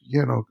was like,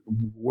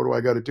 what do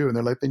I got to do? And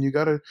they're like, then you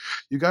got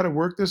to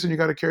work this and you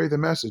got to carry the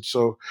message.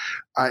 So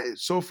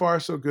so far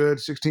so good,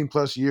 16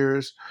 plus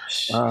years.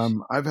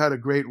 I've had a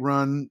great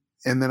run.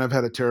 And then I've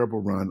had a terrible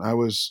run. I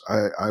was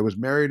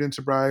married in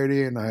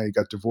sobriety and I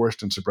got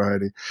divorced in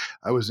sobriety.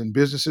 I was in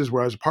businesses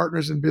where I was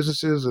partners in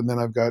businesses. And then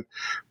I've got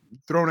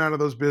thrown out of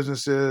those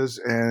businesses,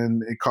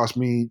 and it cost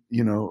me,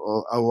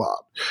 a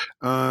lot.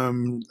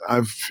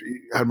 I've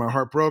had my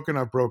heart broken.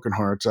 I've broken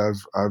hearts.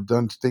 I've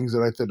done things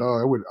that I thought,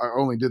 I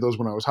only did those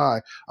when I was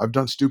high. I've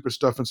done stupid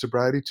stuff in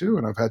sobriety too,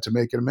 and I've had to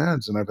make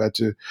amends, and I've had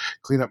to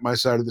clean up my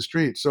side of the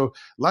street. So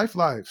life's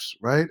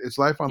right. It's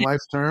life on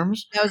life's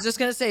terms. I was just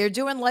going to say, you're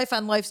doing life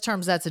on life's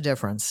terms. That's a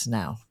difference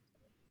now.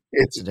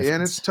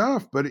 It's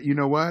tough, but you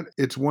know what?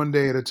 It's one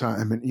day at a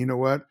time. And you know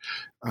what?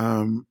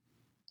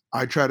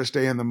 I try to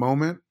stay in the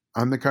moment.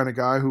 I'm the kind of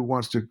guy who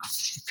wants to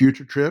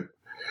future trip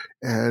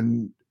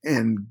and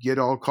get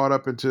all caught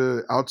up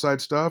into outside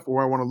stuff,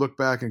 or I want to look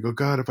back and go,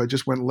 God, if I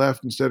just went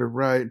left instead of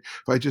right,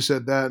 if I just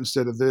said that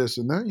instead of this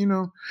and that,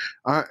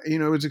 it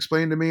was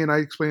explained to me, and I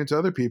explain it to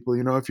other people.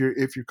 If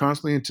you're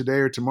constantly in today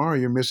or tomorrow,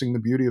 you're missing the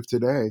beauty of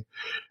today.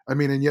 I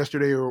mean, in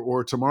yesterday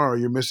or tomorrow,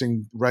 you're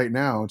missing right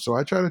now. And so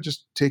I try to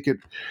just take it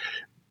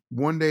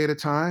one day at a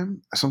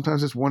time.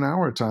 Sometimes it's 1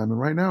 hour at a time. And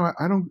right now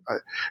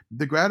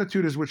the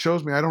gratitude is what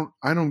shows me I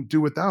don't do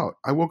without.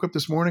 I woke up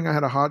this morning, I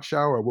had a hot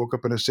shower. I woke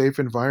up in a safe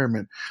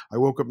environment. I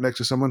woke up next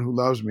to someone who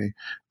loves me.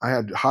 I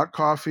had hot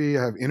coffee.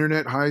 I have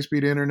internet,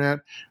 high-speed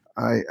internet.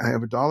 I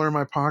have $1 in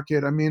my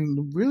pocket. I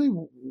mean, really,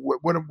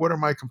 what are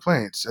my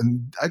complaints?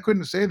 And I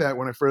couldn't say that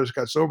when I first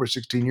got sober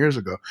 16 years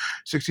ago.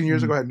 16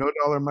 years ago, I had no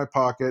 $1 in my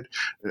pocket,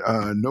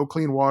 no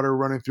clean water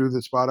running through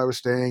the spot I was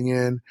staying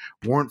in,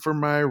 warrant for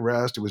my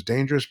arrest. It was a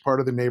dangerous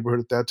part of the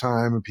neighborhood at that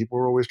time, and people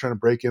were always trying to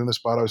break in the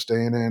spot I was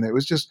staying in. It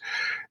was just,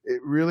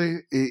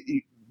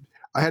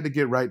 I had to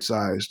get right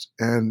sized,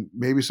 and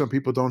maybe some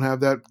people don't have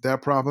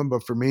that problem.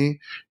 But for me,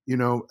 an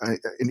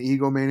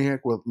egomaniac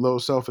with low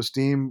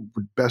self-esteem,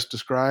 best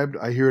described.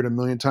 I hear it a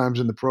million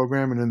times in the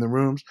program and in the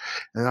rooms,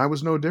 and I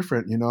was no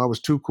different. I was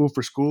too cool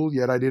for school,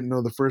 yet I didn't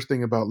know the first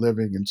thing about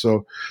living. And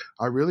so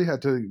I really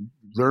had to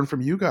learn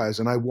from you guys.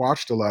 And I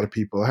watched a lot of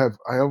people. I have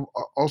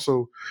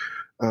also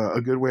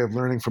a good way of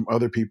learning from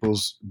other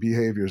people's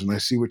behaviors, and I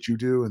see what you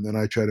do, and then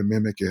I try to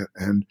mimic it.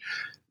 And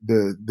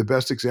the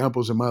best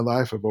examples in my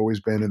life have always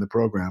been in the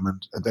program,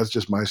 and that's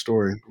just my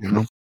story.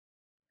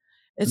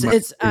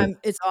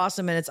 It's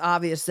awesome, and it's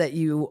obvious that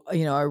you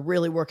are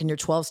really working your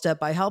 12-step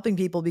by helping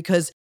people.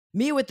 Because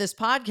me with this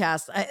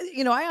podcast,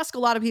 I ask a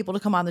lot of people to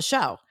come on the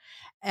show,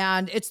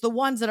 and it's the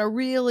ones that are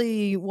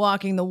really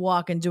walking the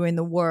walk and doing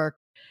the work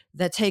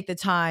that take the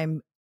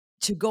time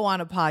to go on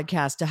a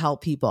podcast to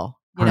help people.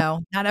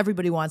 Not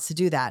everybody wants to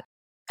do that,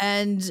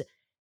 and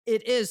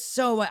it is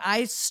so.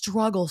 I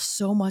struggle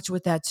so much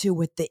with that too,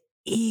 with the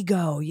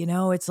ego.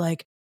 It's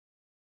like,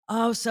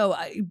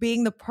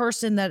 being the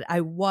person that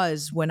I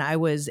was when I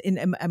was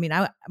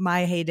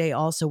my heyday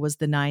also was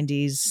the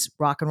 90s,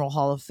 Rock and Roll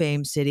Hall of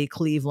Fame city,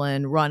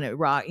 Cleveland, run it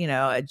rock,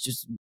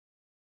 just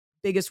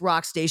biggest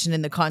rock station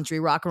in the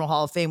country. Rock and Roll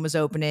Hall of Fame was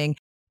opening,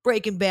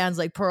 breaking bands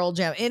like Pearl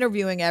Jam,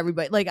 interviewing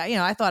everybody. Like,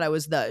 I thought I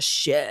was the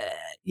shit.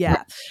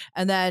 Yeah.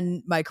 And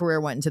then my career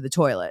went into the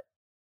toilet,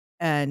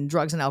 and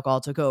drugs and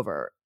alcohol took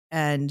over.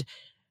 And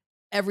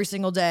every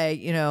single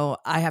day,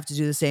 I have to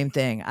do the same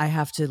thing. I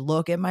have to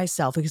look at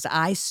myself because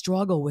I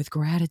struggle with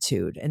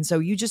gratitude. And so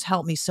you just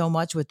helped me so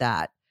much with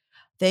that.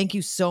 Thank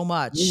you so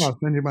much. Yeah, I'll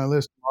send you my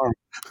list tomorrow.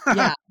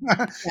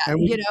 Yeah. And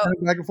we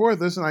go back and forth.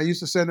 Listen, I used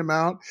to send them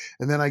out,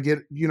 and then I get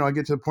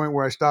to the point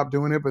where I stop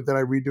doing it, but then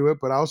I redo it.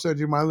 But I'll send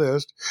you my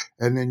list,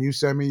 and then you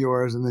send me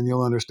yours, and then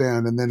you'll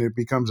understand. And then you'll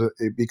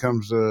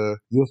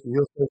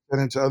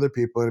send it to other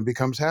people, and it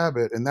becomes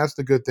habit. And that's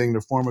the good thing,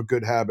 to form a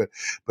good habit.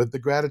 But the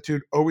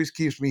gratitude always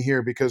keeps me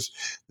here, because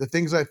the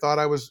things I thought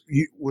I was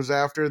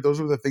after,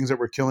 those were the things that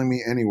were killing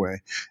me anyway.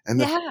 And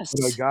the things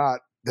that I got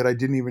that I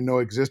didn't even know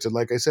existed,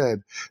 like I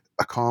said,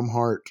 a calm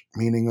heart,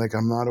 meaning like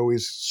I'm not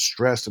always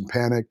stressed and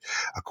panicked,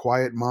 a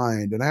quiet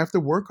mind. And I have to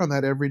work on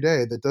that every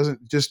day. That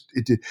doesn't just,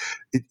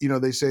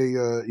 they say,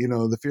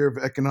 the fear of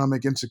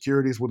economic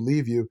insecurities would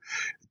leave you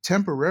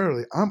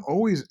temporarily. I'm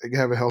always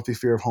have a healthy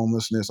fear of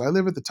homelessness. I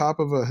live at the top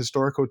of a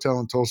historic hotel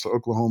in Tulsa,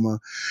 Oklahoma,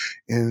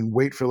 in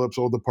Wade Phillips'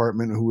 old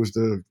apartment, who was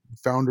the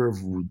founder of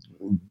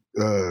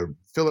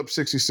Phillips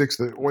 66,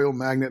 the oil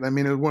magnate. I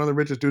mean, it was one of the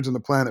richest dudes on the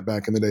planet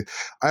back in the day.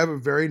 I have a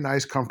very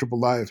nice, comfortable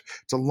life.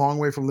 It's a long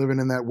way from living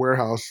in that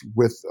warehouse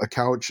with a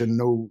couch and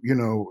no, in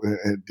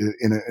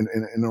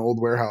an old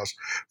warehouse,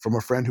 from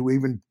a friend who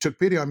even took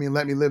pity on me and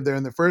let me live there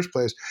in the first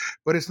place.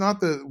 But it's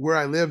not the where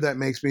I live that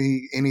makes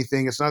me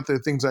anything. It's not the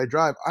things I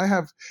drive. I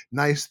have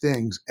nice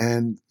things,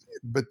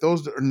 but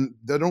those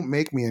they don't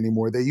make me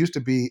anymore. They used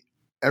to be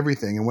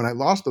everything. And when I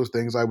lost those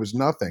things, I was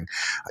nothing.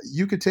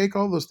 You could take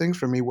all those things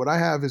from me. What I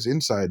have is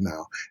inside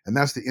now. And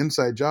that's the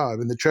inside job.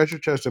 And the treasure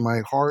chest in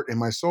my heart and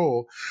my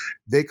soul,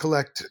 they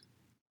collect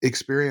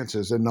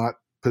experiences and not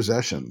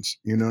possessions.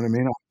 You know what I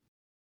mean?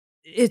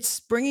 It's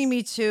bringing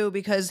me to,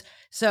 because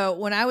so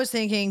when I was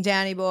thinking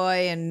Danny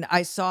Boy and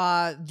I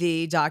saw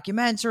the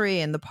documentary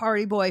and the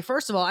Party Boy,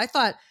 first of all, I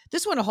thought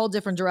this went a whole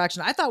different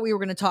direction. I thought we were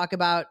going to talk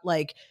about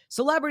like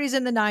celebrities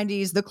in the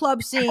 90s, the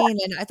club scene,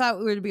 and I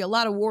thought it would be a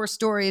lot of war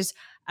stories.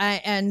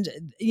 And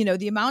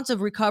the amount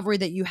of recovery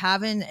that you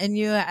have in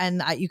you,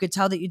 and you could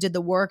tell that you did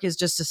the work, is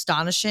just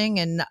astonishing.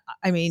 And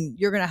I mean,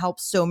 you're going to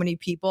help so many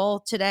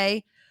people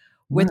today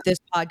with this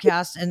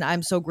podcast, and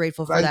I'm so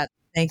grateful for that.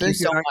 Thank you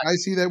so much. I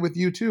see that with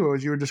you too,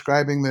 as you were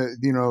describing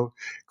the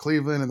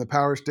Cleveland and the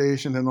power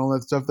station and all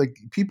that stuff. Like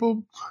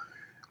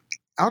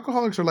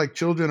alcoholics are like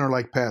children or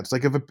like pets.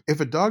 Like if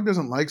a dog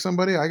doesn't like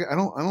somebody, I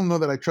don't know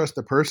that I trust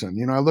the person.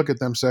 I look at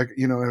them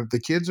if the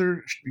kids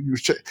are,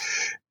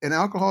 and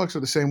alcoholics are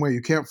the same way.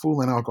 You can't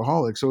fool an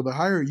alcoholic. So the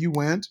higher you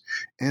went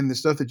and the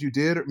stuff that you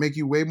did make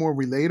you way more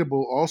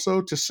relatable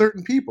also to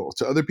certain people.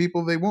 To other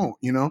people, they won't,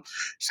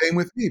 Same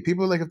with me.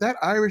 People are like, if that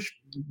Irish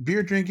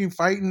beer drinking,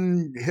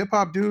 fighting hip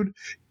hop dude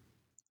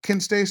can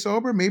stay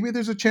sober, maybe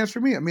there's a chance for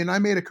me. I mean, I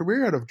made a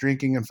career out of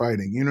drinking and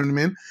fighting, you know what I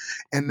mean?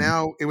 And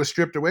now it was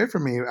stripped away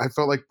from me. I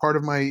felt like part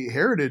of my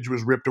heritage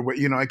was ripped away.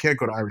 I can't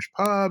go to Irish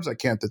pubs. I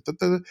can't,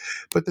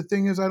 but the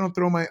thing is, I'm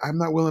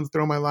not willing to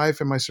throw my life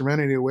and my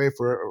serenity away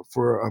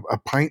for a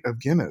pint of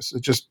Guinness.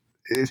 It just,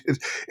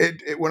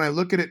 when I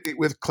look at it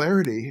with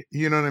clarity,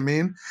 you know what I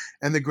mean?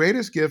 And the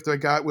greatest gift I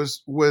got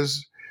was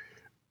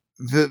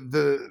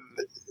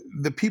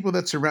the people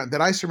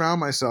that I surround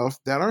myself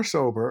that are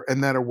sober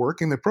and that are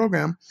working the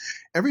program.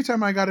 Every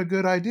time I got a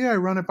good idea, I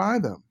run it by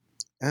them,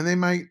 and they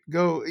might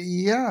go,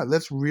 "Yeah,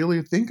 let's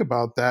really think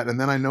about that." And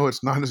then I know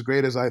it's not as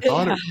great as I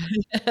thought it,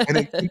 and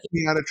it keeps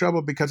me out of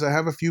trouble because I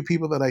have a few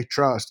people that I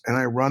trust, and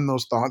I run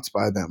those thoughts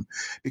by them.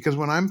 Because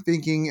when I'm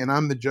thinking, and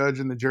I'm the judge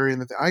and the jury,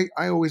 and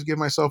I always give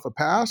myself a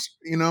pass,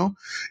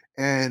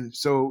 And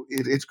so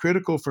it's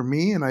critical for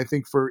me, and I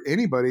think for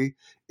anybody,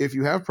 if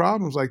you have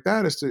problems like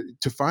that, is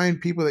to find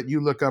people that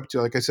you look up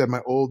to. Like I said,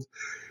 my old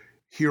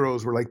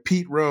heroes were like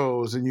Pete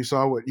Rose, and you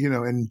saw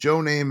and Joe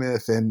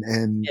Namath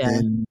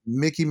and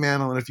Mickey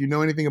Mantle. And if you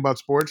know anything about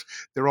sports,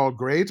 they're all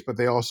great, but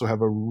they also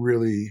have a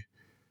really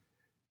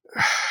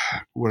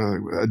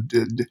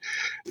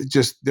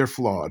just they're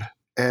flawed.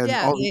 And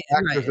all the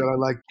actors that I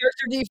like,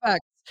 character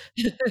defects.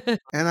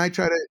 And I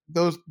try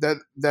to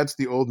that's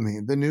the old me.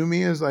 The new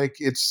me is like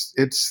it's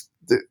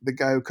the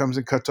guy who comes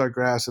and cuts our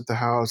grass at the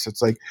house.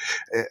 It's like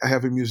I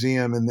have a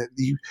museum, and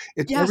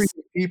it's every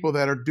people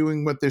that are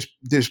doing what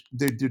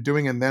they're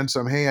doing, and then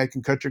some. Hey, I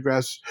can cut your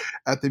grass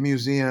at the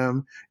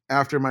museum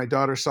after my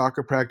daughter's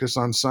soccer practice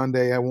on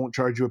Sunday. I won't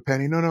charge you a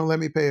penny. No, let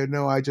me pay it.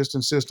 No, I just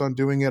insist on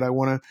doing it. I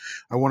want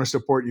to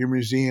support your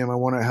museum. I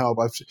want to help.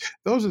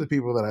 Those are the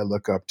people that I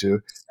look up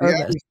to. The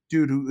average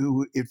dude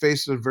who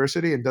faces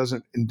adversity and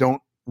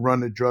don't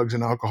run to drugs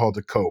and alcohol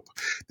to cope,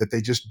 that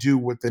they just do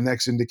what the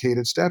next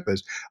indicated step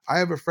is. I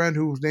have a friend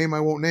whose name I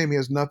won't name. He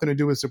has nothing to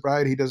do with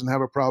sobriety. He doesn't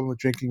have a problem with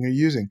drinking or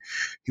using.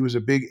 He was a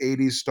big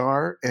 80s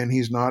star, and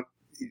he's not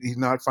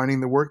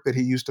finding the work that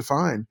he used to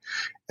find.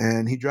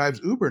 And he drives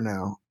Uber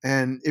now.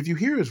 And if you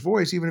hear his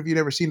voice, even if you'd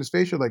never seen his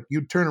face,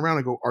 you'd turn around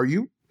and go, "Are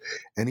you?"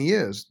 And he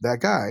is that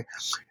guy.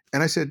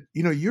 And I said,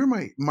 "You're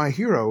my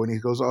hero." And he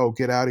goes, "Oh,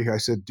 get out of here." I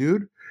said,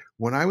 "Dude,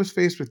 when I was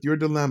faced with your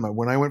dilemma,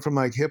 when I went from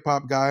like hip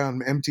hop guy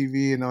on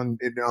MTV and on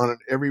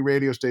every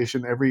radio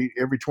station every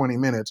 20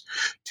 minutes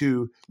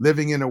to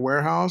living in a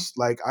warehouse,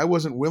 like I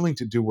wasn't willing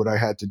to do what I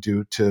had to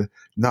do to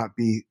not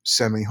be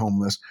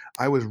semi-homeless.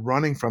 I was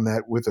running from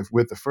that with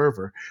a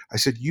fervor." I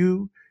said,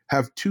 "You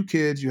have 2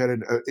 kids, you had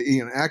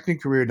an acting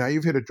career, now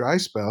you've hit a dry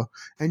spell,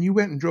 and you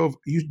went and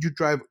you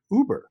drive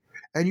Uber,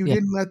 and you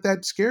didn't let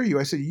that scare you."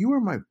 I said, "You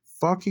are my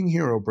fucking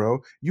hero, bro.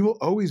 You will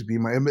always be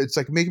it's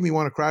like making me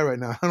want to cry right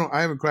now.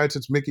 I haven't cried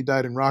since Mickey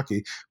died in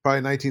Rocky,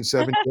 probably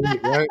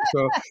 1978, right?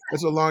 So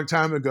that's a long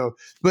time ago.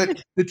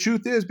 But the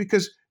truth is,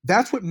 because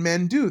that's what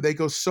men do. They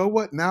go, "So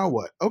what? Now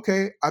what?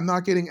 Okay, I'm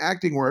not getting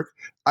acting work.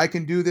 I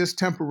can do this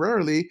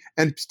temporarily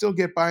and still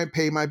get by and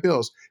pay my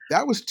bills."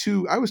 I was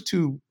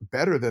too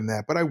better than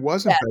that, but I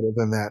wasn't better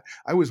than that.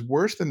 I was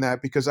worse than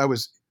that because I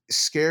was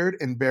scared,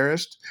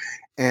 embarrassed,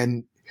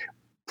 and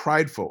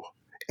prideful.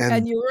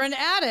 And you were an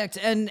addict,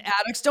 and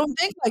addicts don't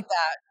think like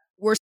that.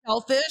 We're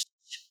selfish,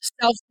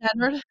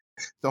 self-centered.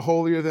 The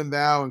holier than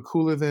thou and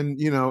cooler than,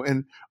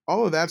 and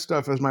all of that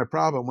stuff is my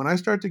problem. When I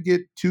start to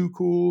get too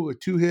cool or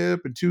too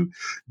hip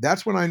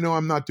that's when I know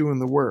I'm not doing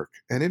the work.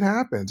 And it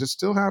happens. It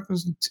still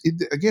happens.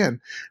 Again,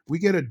 we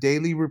get a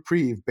daily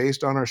reprieve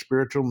based on our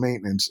spiritual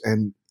maintenance.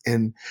 And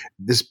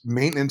this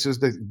maintenance is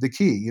the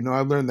key.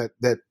 I've learned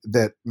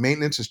that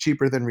maintenance is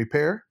cheaper than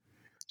repair.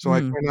 So I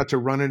try not to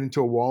run it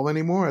into a wall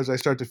anymore as I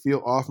start to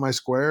feel off my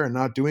square and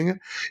not doing it.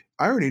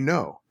 I already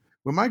know.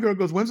 When my girl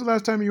goes, "When's the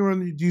last time you were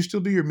do you still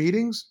do your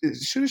meetings?"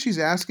 As soon as she's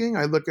asking,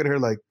 I look at her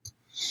like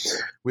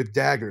with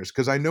daggers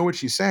because I know what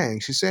she's saying.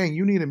 She's saying,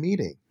 "You need a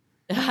meeting."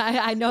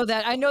 I know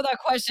that. I know that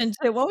question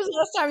too. When was the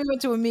last time you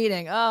went to a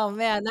meeting? Oh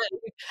man,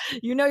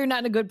 you're not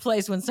in a good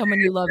place when someone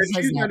you love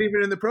says she's not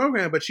even in the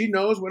program, but she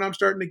knows when I'm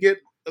starting to get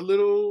a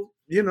little,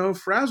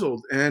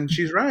 frazzled. And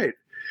she's right.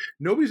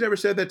 Nobody's ever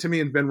said that to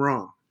me and been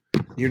wrong.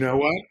 You know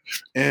what?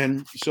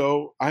 And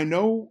so I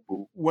know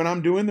when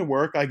I'm doing the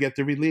work, I get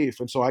the relief.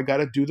 And so I got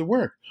to do the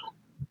work.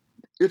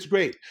 It's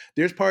great.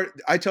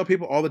 I tell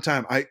people all the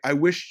time, I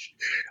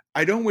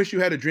don't wish you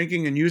had a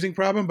drinking and using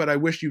problem, but I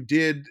wish you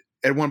did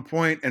at one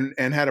point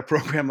and had a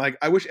program like,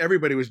 I wish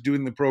everybody was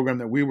doing the program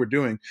that we were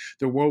doing.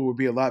 The world would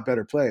be a lot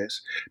better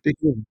place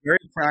because it's very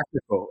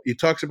practical. He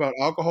talks about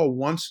alcohol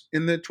once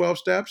in the 12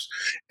 steps.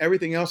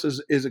 Everything else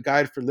is a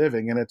guide for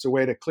living, and it's a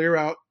way to clear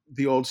out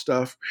the old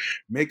stuff,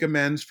 make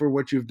amends for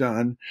what you've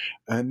done,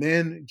 and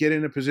then get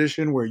in a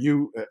position where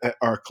you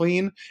are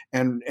clean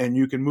and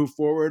you can move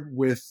forward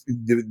with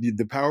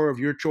the power of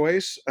your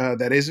choice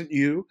that isn't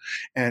you,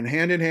 and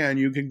hand in hand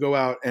you can go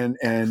out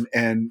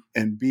and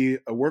be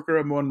a worker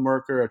among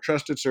worker, a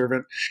trusted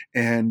servant,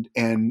 and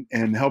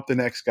help the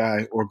next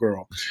guy or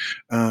girl.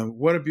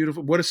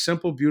 What a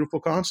simple, beautiful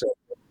concept.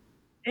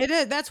 It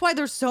is. That's why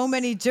there's so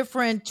many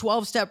different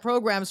 12-step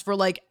programs for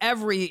like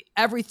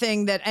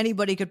everything that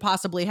anybody could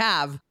possibly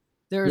have.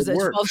 There's a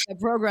 12-step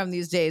program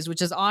these days,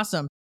 which is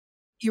awesome.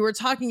 You were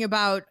talking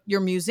about your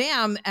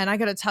museum, and I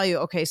got to tell you,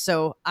 okay,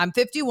 so I'm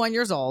 51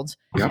 years old,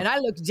 and I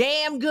look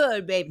damn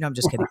good, babe. No, I'm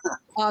just kidding.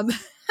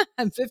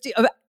 I'm 50.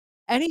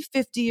 Any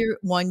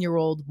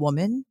 51-year-old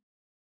woman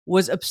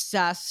was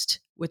obsessed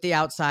with The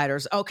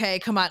Outsiders. Okay,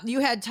 come on. You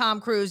had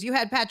Tom Cruise, you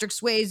had Patrick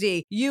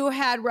Swayze, you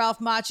had Ralph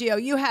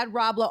Macchio, you had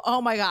Rob Lowe.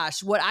 Oh my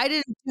gosh, what I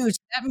didn't do to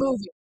that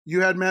movie.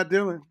 You had Matt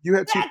Dillon. You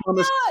had T.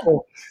 Thomas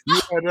Howell. You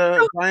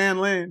had Diane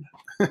Lane.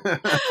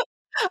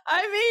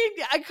 I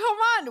mean, come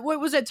on. What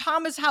was it?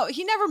 Thomas Howell.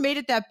 He never made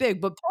it that big,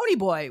 but Pony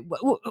Boy,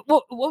 what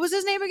was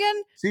his name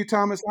again? C.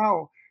 Thomas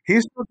Howell.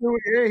 He's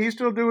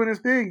still doing his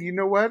thing. You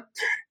know what?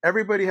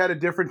 Everybody had a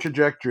different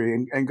trajectory,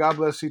 and God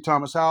bless C.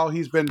 Thomas Howell.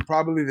 He's been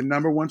probably the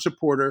number one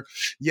supporter.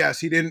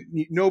 Yes,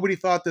 nobody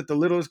thought that the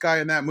littlest guy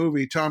in that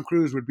movie, Tom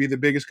Cruise, would be the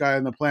biggest guy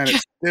on the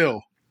planet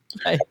still.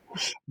 Right.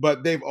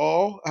 But they've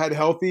all had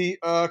healthy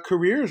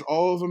careers.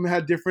 All of them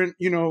had different,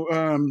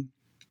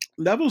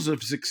 levels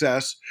of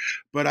success.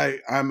 But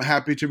I'm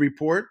happy to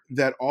report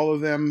that all of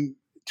them,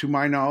 to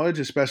my knowledge,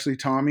 especially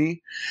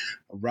Tommy,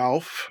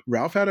 Ralph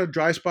had a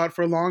dry spot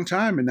for a long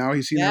time, and now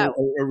he's seen a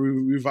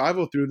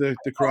revival through the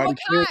Karate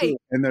Kid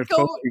and the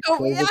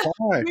We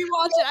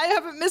watch it. I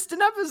haven't missed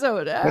an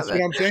episode. That's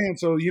what I'm saying.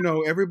 So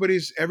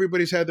everybody's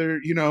had their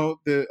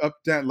the up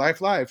down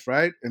life,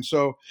 right? And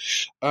so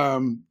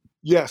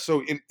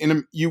so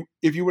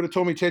if you would have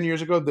told me 10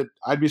 years ago that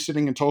I'd be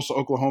sitting in Tulsa,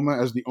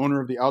 Oklahoma as the owner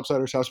of the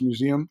Outsiders House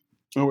Museum,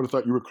 I would have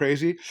thought you were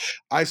crazy.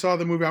 I saw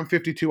the movie. I'm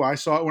 52. I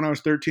saw it when I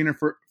was 13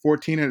 or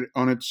 14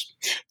 on its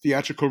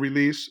theatrical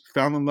release.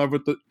 Fell in love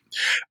with it.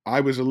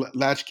 I was a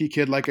latchkey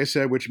kid, like I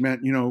said, which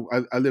meant,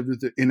 I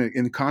lived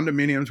in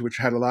condominiums, which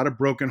had a lot of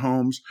broken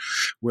homes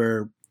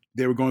where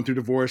they were going through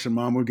divorce and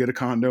mom would get a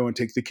condo and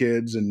take the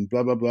kids and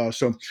blah, blah, blah.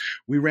 So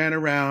we ran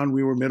around.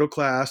 We were middle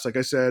class, like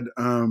I said,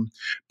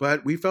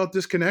 but we felt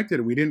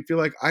disconnected. We didn't feel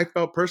like, I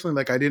felt personally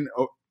like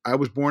I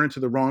was born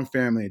into the wrong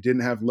family. I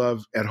didn't have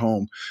love at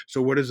home.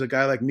 So what does a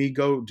guy like me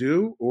go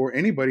do, or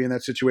anybody in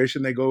that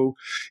situation? They go,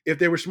 if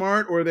they were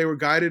smart or they were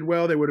guided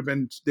well, they would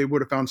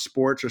have found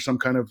sports or some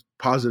kind of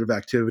positive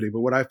activity.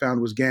 But what I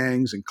found was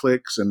gangs and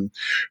cliques and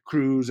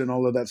crews and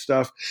all of that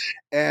stuff.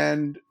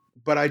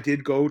 But I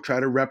did go try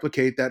to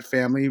replicate that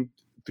family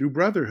through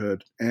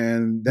Brotherhood.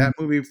 And that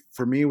movie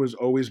for me was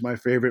always my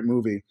favorite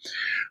movie.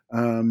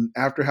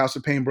 After House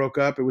of Pain broke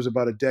up, it was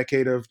about a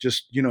decade of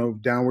just,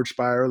 downward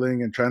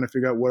spiraling and trying to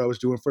figure out what I was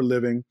doing for a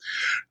living.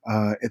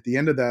 At the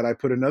end of that, I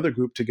put another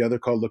group together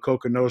called La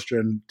Coca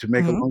Nostra. And to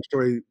make a long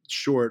story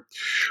short,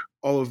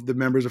 all of the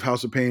members of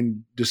House of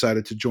Pain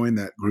decided to join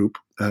that group.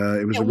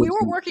 We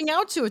were working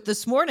out to it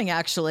this morning,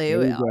 actually.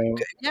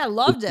 Yeah,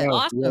 loved it.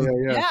 Awesome.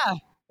 Yeah.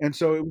 And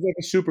so it was like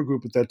a super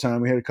group at that time.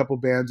 We had a couple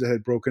bands that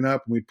had broken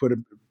up, and we put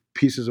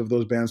pieces of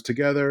those bands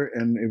together,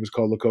 and it was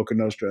called La Coca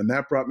Nostra. And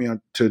that brought me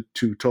on to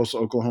Tulsa,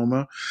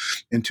 Oklahoma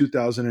in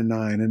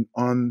 2009. And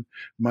on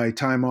my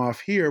time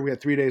off here, we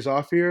had 3 days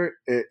off here.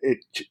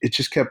 It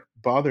just kept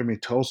bothering me.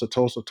 Tulsa.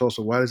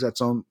 Why does that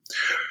sound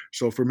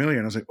so familiar?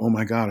 And I was like, oh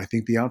my God, I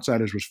think The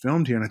Outsiders was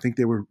filmed here. And I think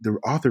the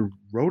author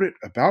wrote it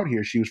about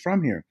here. She was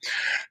from here.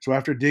 So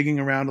after digging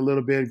around a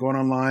little bit, going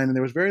online, and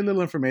there was very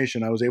little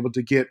information, I was able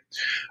to get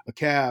a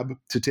cab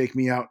to take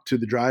me out to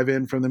the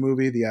drive-in from the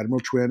movie, the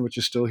Admiral Twin, which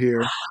is still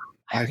here.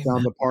 I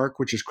found the park,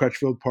 which is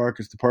Crutchfield Park.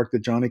 It's the park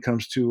that Johnny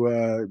comes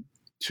to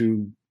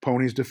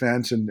Pony's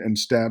defense and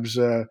stabs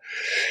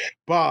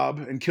Bob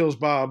and kills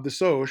Bob the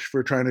Soch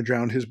for trying to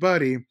drown his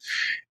buddy.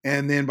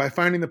 And then by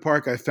finding the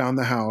park, I found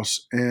the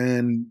house.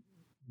 And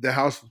the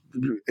house,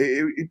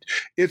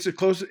 it's a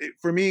close,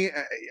 for me,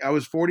 I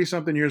was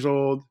 40-something years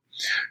old,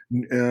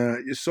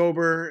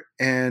 sober,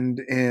 and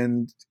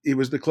it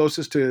was the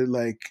closest to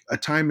like a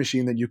time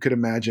machine that you could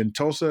imagine.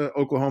 Tulsa,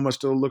 Oklahoma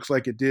still looks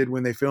like it did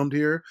when they filmed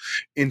here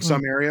in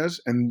some areas,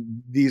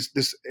 and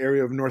this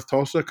area of North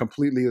Tulsa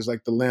completely is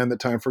like the land that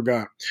time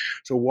forgot.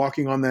 So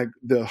walking on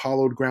the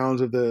hollowed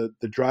grounds of the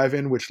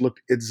drive-in, which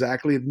looked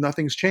exactly,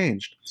 nothing's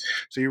changed.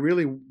 So you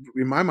really,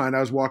 in my mind, I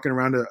was walking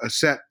around a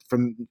set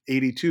from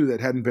 82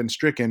 that hadn't been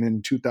stricken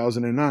in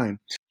 2009.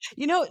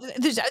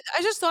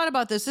 I just thought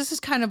about this. This is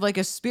kind of like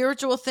a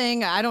spiritual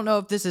thing. I don't know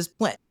if this is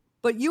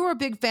But you were a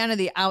big fan of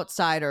The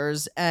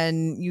Outsiders,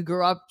 and you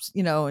grew up,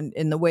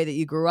 in the way that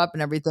you grew up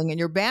and everything. And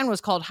your band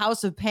was called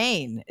House of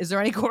Pain. Is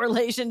there any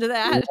correlation to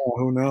Yeah, that?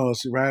 who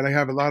knows, right? I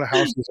have a lot of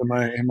houses in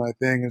my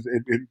thing.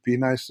 It'd be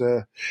nice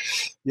to,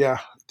 yeah.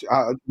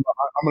 I'm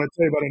going to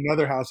tell you about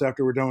another house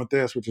after we're done with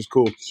this, which is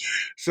cool.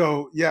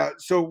 So yeah,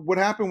 so what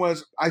happened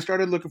was I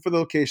started looking for the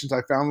locations.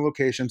 I found the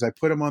locations. I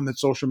put them on the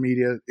social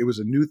media. It was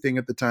a new thing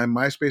at the time.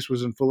 MySpace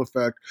was in full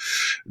effect.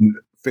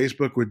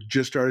 Facebook would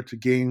just started to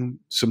gain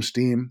some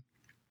steam.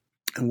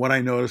 And what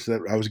I noticed that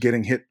I was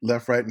getting hit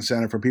left, right, and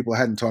center from people I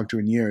hadn't talked to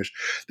in years.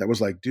 That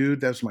was like, dude,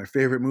 that's my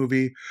favorite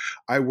movie.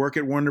 I work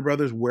at Warner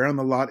Brothers. Where on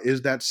the lot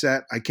is that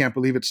set? I can't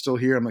believe it's still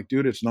here. I'm like,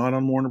 dude, it's not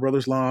on Warner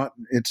Brothers lot.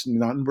 It's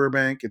not in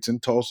Burbank. It's in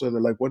Tulsa.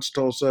 They're like, what's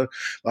Tulsa?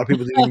 A lot of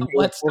people didn't even know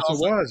what What's Tulsa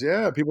Tulsa? was.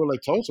 Yeah, people were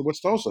like, Tulsa,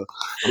 what's Tulsa?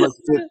 I'm like,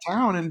 it's a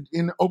town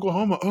in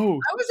Oklahoma. Oh,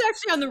 I was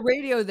actually on the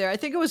radio there. I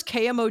think it was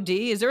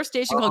KMOD. Is there a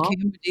station called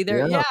uh-huh. KMOD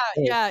there? Yeah,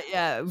 Yeah, cool.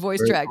 yeah. Voice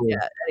Very track. cool.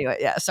 Yeah. Anyway,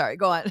 yeah. Sorry.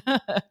 Go on.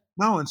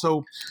 No, and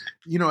so,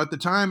 at the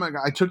time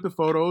I took the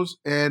photos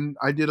and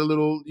I did a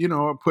little,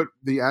 I put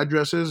the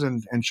addresses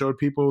and showed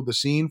people the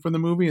scene from the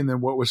movie and then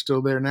what was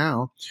still there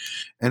now.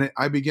 And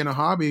I began a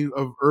hobby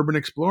of urban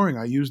exploring.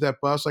 I used that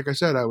bus. Like I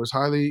said, I was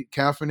highly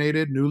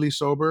caffeinated, newly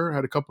sober,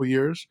 had a couple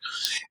years,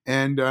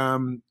 and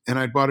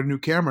I bought a new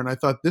camera. And I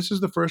thought this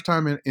is the first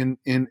time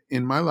in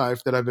my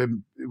life that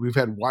we've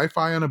had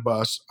Wi-Fi on a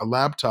bus, a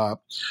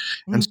laptop,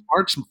 and Mm.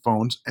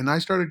 smartphones. And I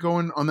started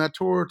going on that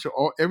tour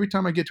every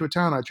time I get to a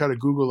town, I try to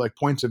Google like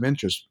points of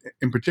interest,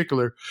 in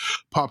particular,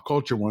 pop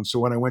culture ones. So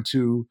when I went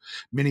to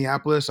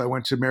Minneapolis, I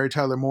went to Mary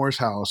Tyler Moore's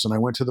house, and I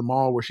went to the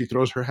mall where she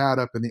throws her hat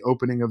up in the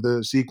opening of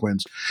the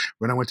sequence.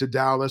 When I went to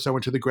Dallas, I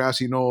went to the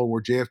grassy knoll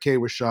where JFK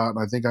was shot, and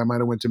I think I might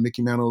have went to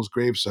Mickey Mantle's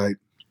gravesite.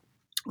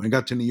 When I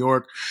got to New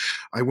York,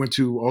 I went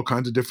to all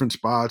kinds of different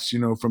spots,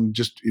 from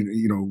just,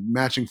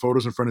 matching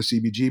photos in front of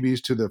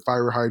CBGB's to the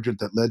fire hydrant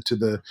that led to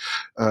the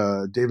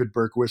David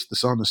Berkowitz, the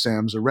son of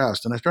Sam's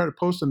arrest. And I started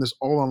posting this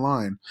all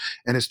online,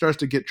 and it starts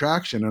to get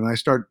traction. And I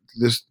start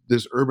this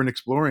urban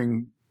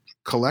exploring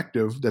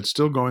collective that's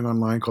still going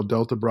online called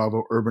Delta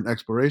Bravo Urban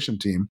Exploration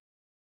Team.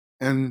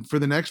 And for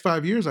the next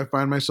 5 years, I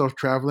find myself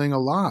traveling a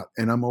lot,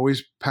 and I'm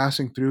always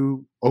passing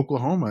through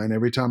Oklahoma. And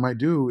every time I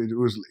do, it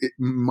was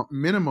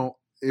minimal.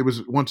 It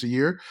was once a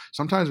year.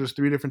 Sometimes it was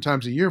 3 different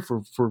times a year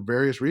for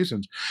various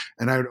reasons.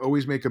 And I would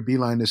always make a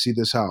beeline to see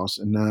this house.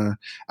 And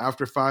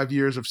after 5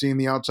 years of seeing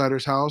the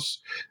Outsider's house,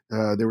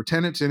 there were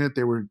tenants in it.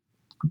 They were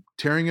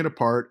tearing it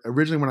apart.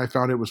 Originally, when I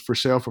found it, was for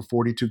sale for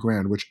 42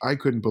 grand, which I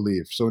couldn't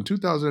believe. So in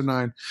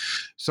 2009,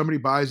 somebody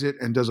buys it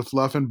and does a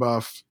fluff and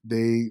buff.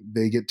 They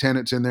get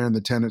tenants in there, and the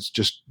tenants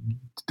just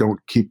don't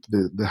keep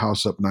the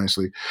house up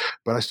nicely.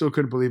 But I still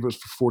couldn't believe it was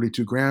for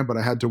 42 grand. But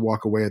I had to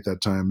walk away at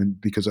that time,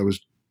 and because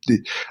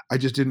I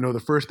just didn't know the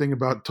first thing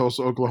about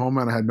Tulsa,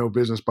 Oklahoma, and I had no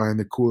business buying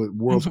the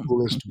world's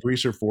coolest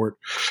greaser fort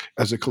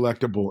as a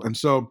collectible. And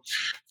so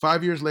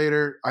 5 years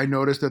later, I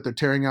noticed that they're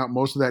tearing out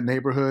most of that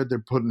neighborhood. They're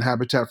putting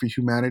Habitat for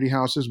Humanity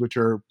houses, which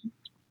are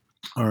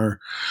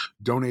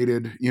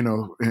donated,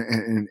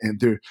 and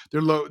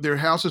they're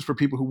houses for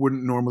people who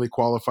wouldn't normally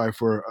qualify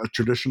for a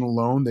traditional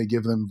loan. They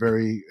give them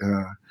very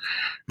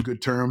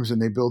good terms,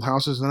 and they build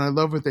houses, and I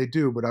love what they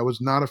do. But I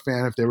was not a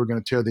fan if they were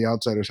going to tear the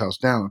Outsider's house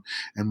down,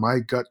 and my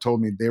gut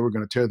told me they were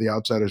going to tear the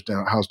Outsider's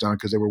house down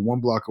because they were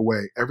 1 block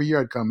away. Every year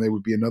I'd come, they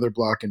would be another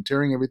block and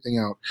tearing everything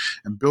out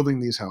and building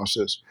these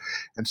houses.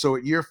 And so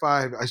at year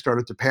 5, I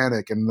started to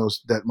panic, and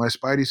that my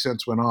spidey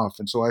sense went off,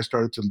 and so I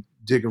started to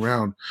dig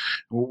around.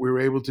 And what we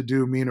were able to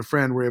do, me and a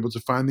friend were able to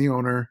find the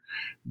owner,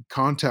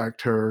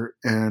 contact her,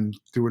 and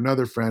through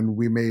another friend,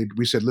 we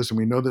said, listen,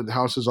 we know that the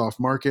house is off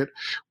market.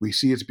 We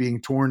see it's being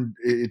torn.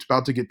 It's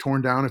about to get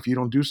torn down if you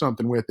don't do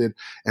something with it.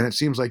 And it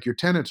seems like your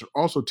tenants are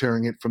also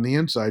tearing it from the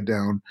inside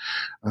down.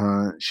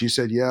 She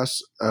said,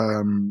 yes.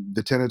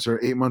 The tenants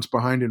are 8 months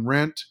behind in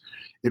rent.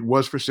 It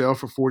was for sale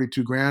for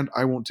 42 grand.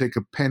 I won't take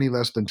a penny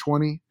less than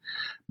 20.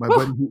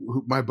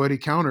 My buddy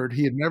countered.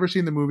 He had never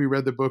seen the movie,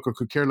 read the book, or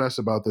could care less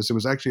about this. It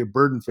was actually a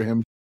burden for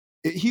him.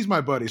 He's my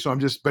buddy, so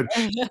but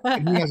he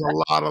has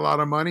a lot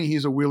of money.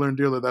 He's a wheeler and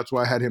dealer. That's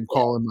why I had him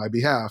call on my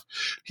behalf.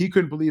 He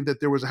couldn't believe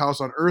that there was a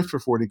house on earth for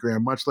 40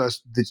 grand, much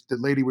less the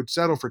lady would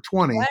settle for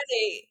 20. 20.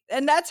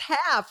 And that's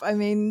half. I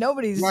mean,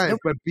 Right,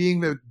 but being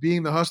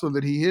the hustler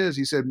that he is,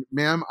 he said,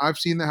 "Ma'am, I've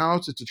seen the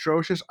house. It's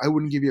atrocious. I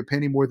wouldn't give you a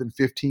penny more than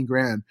 15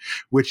 grand."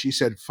 Which she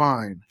said,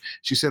 "Fine."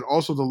 She said,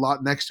 "Also, the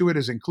lot next to it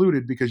is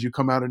included because you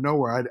come out of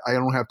nowhere. I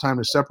don't have time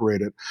to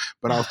separate it,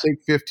 but I'll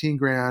take 15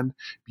 grand.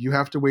 You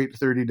have to wait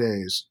 30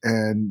 days."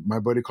 And my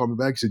buddy called me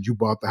back. He said, "You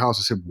bought the house."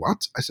 I said,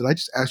 "What?" I said, "I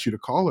just asked you to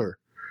call her."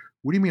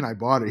 "What do you mean I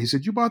bought it?" He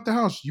said, "You bought the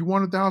house. You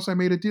wanted the house. I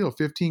made a deal,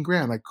 15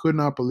 grand. I could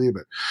not believe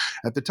it.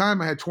 At the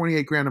time, I had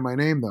 28 grand in my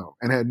name, though,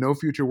 and had no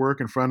future work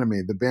in front of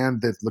me. The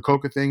band, the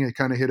Lakota thing, it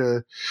kind of hit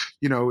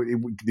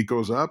it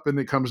goes up and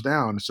it comes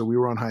down. So we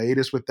were on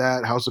hiatus with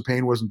that. House of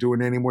Pain wasn't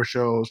doing any more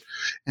shows,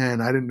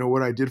 and I didn't know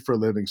what I did for a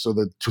living. So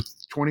the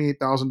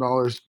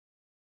 $28,000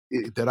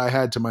 that I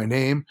had to my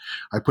name.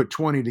 I put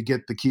 20 to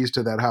get the keys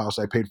to that house.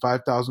 I paid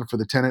 5,000 for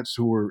the tenants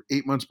who were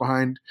 8 months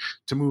behind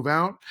to move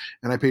out,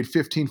 and I paid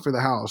 15 for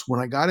the house. When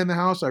I got in the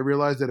house, I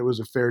realized that it was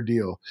a fair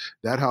deal.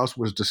 That house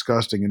was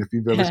disgusting, and if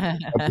you've ever seen an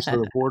episode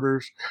of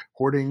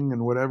Hoarding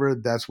and whatever,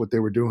 that's what they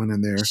were doing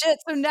in there. Shit.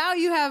 So now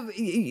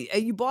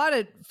you bought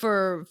it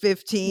for I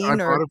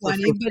 15 or bought it for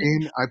 20, but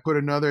 15. I put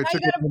another. now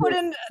you got to put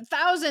in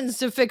thousands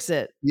to fix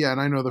it. Yeah,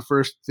 and I know the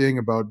first thing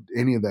about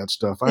any of that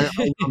stuff. I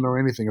don't know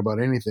anything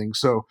about anything.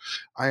 So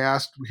I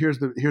asked, here's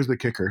the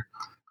kicker.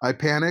 I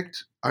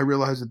panicked. I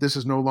realized that this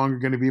is no longer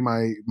going to be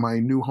my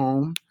new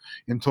home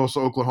in Tulsa,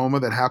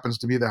 Oklahoma, that happens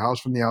to be the house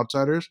from The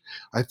Outsiders.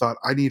 I thought,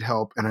 I need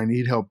help, and I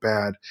need help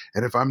bad.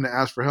 And if I'm going to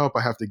ask for help,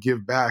 I have to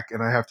give back,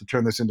 and I have to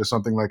turn this into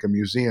something like a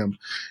museum.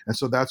 And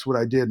so that's what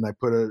I did. And I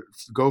put a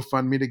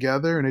GoFundMe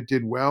together, and it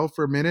did well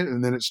for a minute,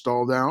 and then it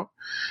stalled out.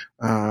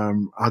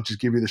 I'll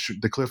just give you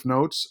the Cliff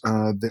Notes.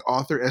 The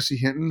author, Essie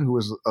Hinton, who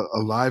is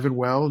alive and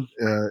well,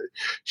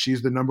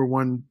 she's the number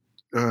one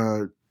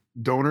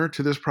donor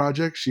to this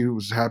project. She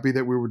was happy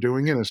that we were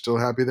doing it and still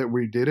happy that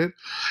we did it.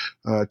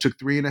 It took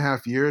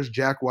 3.5 years.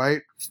 Jack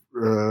White,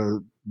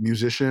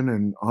 musician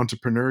and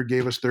entrepreneur,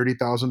 gave us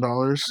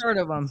 $30,000. Heard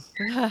of him.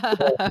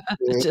 Are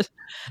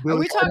Billy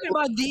we talking Idol,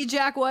 about the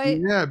Jack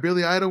White? yeah,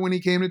 Billy Idol, when he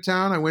came to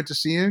town, I went to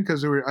see him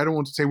because I don't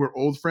want to say we're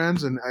old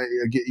friends, and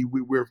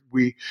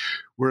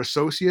we're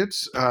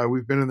associates.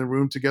 We've been in the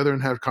room together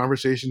and had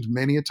conversations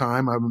many a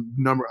time. I'm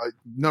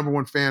number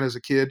one fan as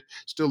a kid.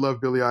 Still love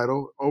Billy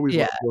Idol. Always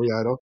loved Billy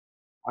Idol.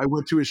 I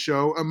went to his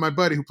show. My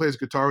buddy who plays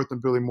guitar with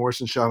him, Billy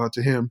Morrison, shout out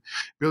to him.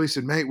 Billy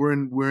said, "Mate, we're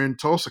in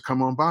Tulsa.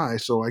 Come on by."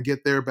 So I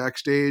get there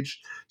backstage,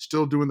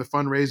 still doing the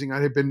fundraising.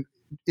 I had been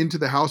into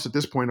the house at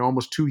this point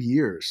almost 2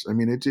 years. I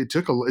mean, it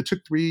took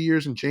 3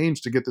 years and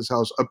change to get this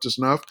house up to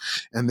snuff,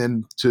 and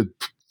then to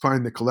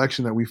find the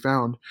collection that we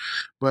found.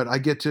 But I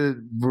get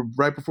to,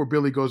 right before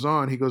Billy goes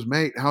on, he goes,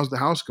 "Mate, how's the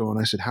house going?"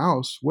 I said,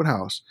 "House? What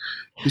house?"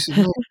 He said,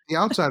 "No, The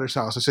Outsiders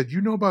house." I said,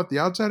 "You know about The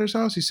Outsiders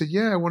house?" He said,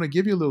 "Yeah, I want to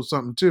give you a little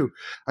something too."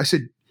 I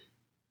said,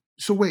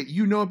 "So wait,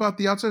 you know about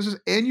The Outsiders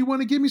and you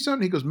want to give me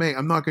something?" He goes, "Mate,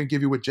 I'm not going to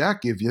give you what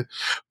Jack give you,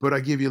 but I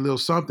give you a little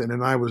something."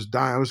 And I was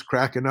dying. I was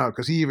cracking up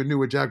because he even knew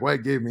what Jack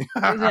White gave me.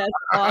 That's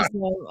awesome.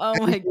 Oh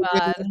my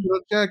God.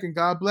 Jack, and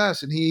God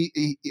bless. And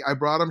I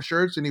brought him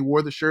shirts, and he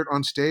wore the shirt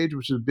on stage,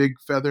 which is a big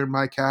feather in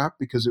my cap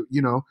because it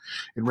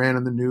ran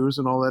in the news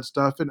and all that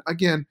stuff. And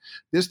again,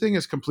 this thing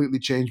has completely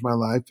changed my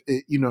life.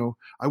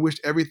 I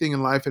wished everything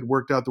in life had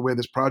worked out the way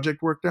this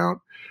project worked out.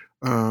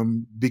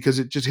 Because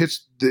it just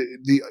hits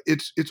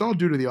it's all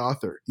due to the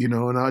author,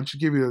 and I'll just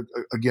give you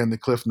again the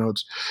Cliff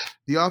Notes.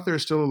 The author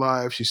is still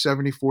alive. She's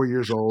 74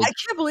 years old. I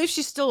can't believe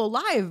she's still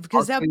alive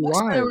because that book's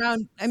been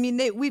around. I mean,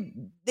 they've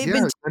been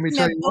teaching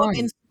that book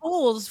in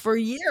schools for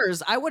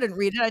years. I wouldn't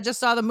read it. I just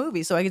saw the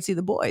movie so I could see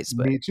the boys.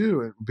 But. Me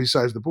too.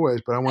 Besides the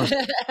boys, but I want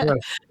to.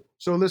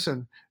 So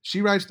listen,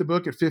 she writes the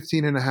book at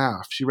 15 and a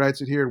half. She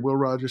writes it here at Will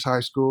Rogers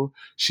High School.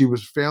 She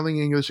was failing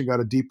English and got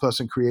a D+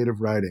 in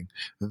creative writing.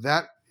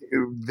 That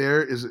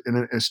there is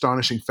an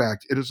astonishing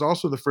fact. It is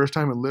also the first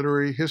time in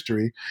literary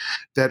history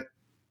that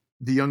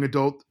the young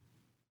adult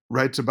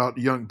writes about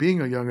being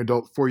a young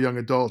adult for young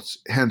adults,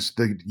 hence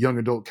the young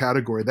adult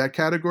category. That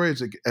category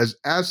is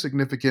as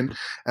significant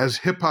as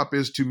hip hop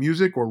is to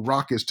music or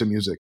rock is to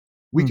music.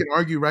 We can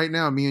argue right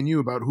now, me and you,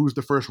 about who's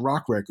the first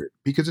rock record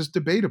because it's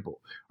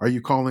debatable. Are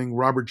you calling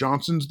Robert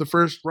Johnson's the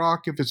first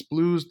rock if it's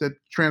blues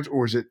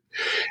or is it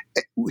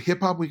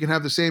hip hop? We can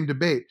have the same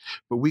debate,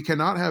 but we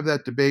cannot have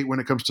that debate when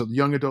it comes to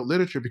young adult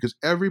literature because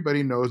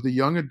everybody knows the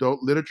young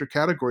adult literature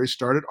category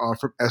started off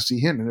from Essie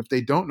Hinton. And if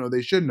they don't know,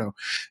 they should know.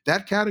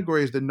 That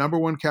category is the number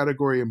one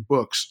category in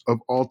books of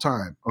all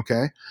time.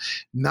 Okay.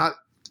 Not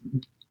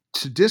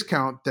to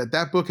discount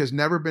that book has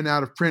never been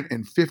out of print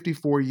in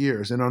 54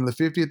 years. And on the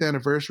 50th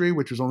anniversary,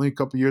 which was only a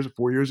couple years,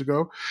 4 years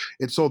ago,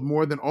 it sold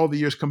more than all the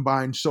years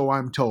combined, so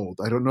I'm told.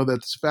 I don't know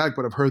that's a fact,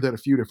 but I've heard that a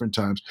few different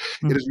times.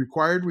 Mm-hmm. It is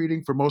required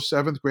reading for most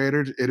seventh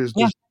graders. It is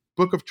the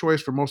book of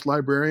choice for most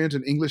librarians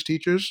and English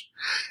teachers.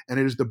 And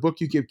it is the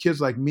book you give kids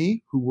like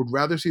me who would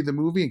rather see the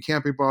movie and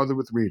can't be bothered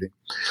with reading.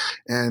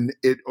 And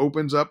it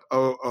opens up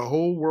a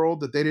whole world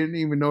that they didn't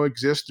even know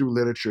exists through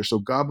literature. So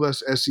God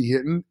bless Essie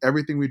Hinton.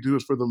 Everything we do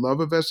is for the love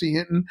of Essie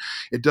Hinton.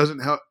 It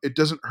doesn't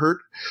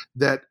hurt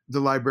that the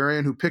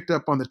librarian who picked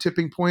up on the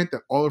tipping point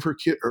that all of her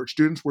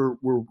students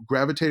were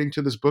gravitating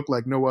to this book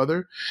like no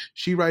other.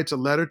 She writes a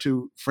letter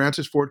to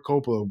Francis Ford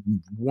Coppola,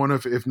 one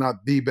of, if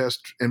not the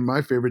best and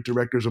my favorite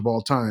directors of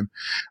all time.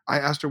 I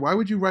asked her, why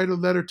would you write a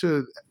letter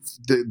to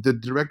the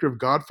director of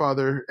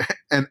Godfather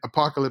and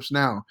Apocalypse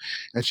Now?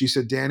 And she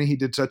said, "Danny, he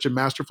did such a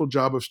masterful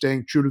job of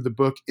staying true to the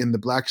book in The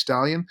Black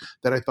Stallion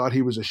that I thought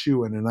he was a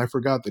shoo-in." And I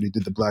forgot that he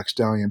did The Black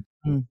Stallion.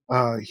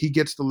 He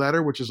gets the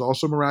letter, which is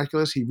also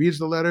miraculous. He reads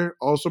the letter,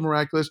 also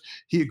miraculous.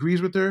 He agrees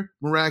with her,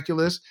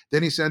 miraculous.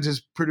 Then he sends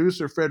his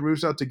producer, Fred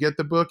Roos, out to get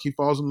the book. He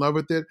falls in love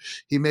with it.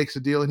 He makes a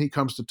deal, and he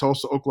comes to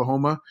Tulsa,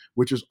 Oklahoma,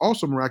 which is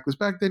also miraculous.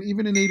 Back then,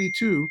 even in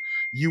 '82,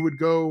 you would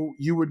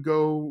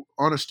go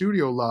on a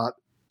studio lot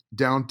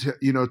down to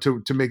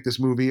to make this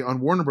movie on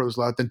Warner Brothers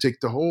lot, then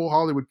take the whole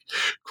Hollywood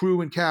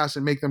crew and cast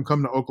and make them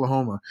come to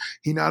Oklahoma.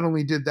 He not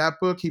only did that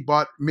book, he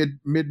bought mid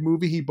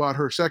movie, he bought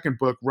her second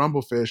book,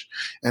 Rumblefish,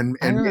 and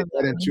I made remember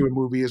that that into a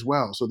movie as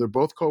well. So they're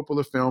both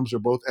Coppola films. They're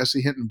both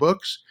S.E. Hinton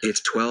books.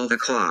 It's 12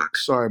 o'clock.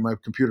 Sorry, my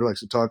computer likes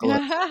to talk a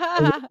lot.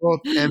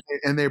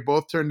 And they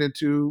both turned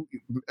into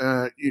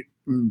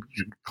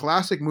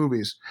classic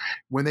movies.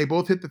 When they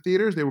both hit the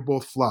theaters, they were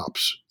both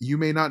flops. You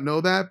may not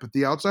know that, but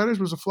The Outsiders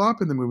was a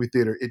flop in the movie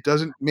theater. It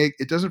doesn't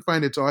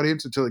find its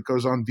audience until it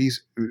goes on the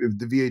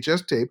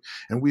VHS tape,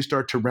 and we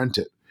start to rent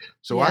it.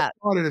 So Yeah. I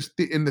saw it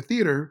in the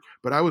theater,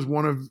 but I was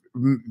one of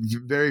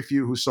very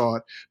few who saw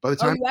it. By the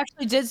time you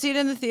actually did see it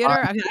in the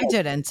theater? I mean, I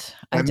didn't.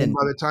 By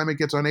the time it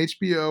gets on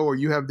HBO, or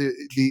you have the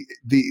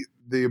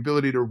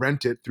ability to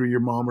rent it through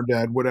your mom or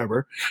dad,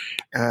 whatever,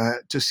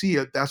 to see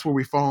it, that's where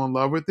we fall in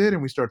love with it,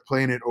 and we start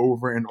playing it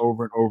over and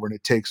over and over, and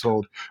it takes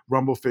hold.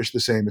 Rumblefish the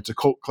same. It's a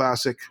cult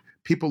classic.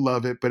 People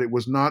love it, but it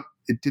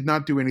did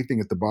not do anything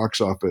at the box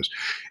office.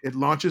 It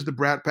launches the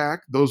Brat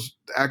Pack. Those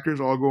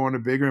actors all go on to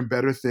bigger and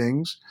better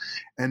things.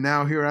 And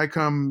now here I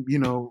come,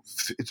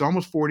 it's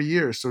almost 40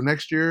 years. So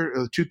next year,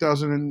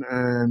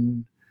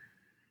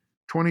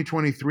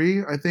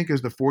 2023, I think,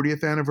 is the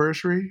 40th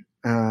anniversary.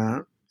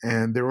 And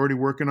they're already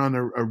working on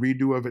a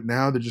redo of it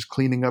now. They're just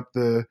cleaning up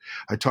I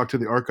talked to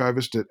the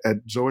archivist at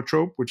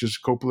Zoetrope, which is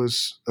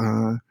Coppola's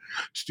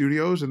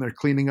studios, and they're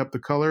cleaning up the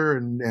color,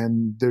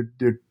 and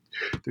they're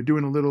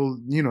doing a little,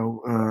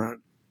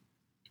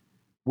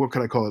 what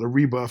could I call it? A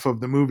rebuff of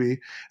the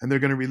movie, and they're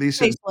going to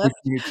release it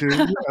Facelift.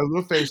 a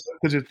little facelift,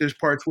 because there's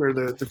parts where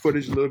the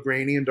footage is a little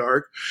grainy and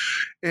dark,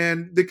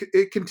 and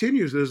it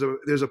continues.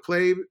 There's a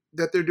play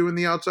that they're doing,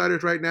 The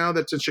Outsiders, right now,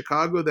 that's in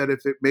Chicago, that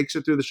if it makes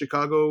it through the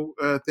Chicago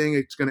thing,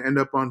 it's going to end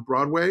up on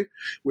Broadway,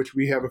 which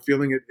we have a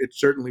feeling it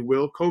certainly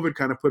will. COVID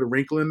kind of put a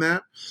wrinkle in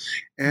that,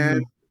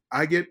 and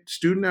I get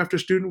student after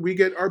student. We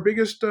get our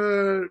biggest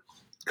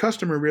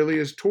customer really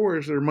is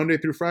tours that are Monday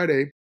through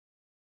Friday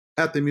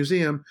at the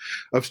museum,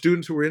 of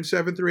students who were in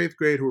 7th or 8th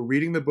grade who are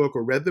reading the book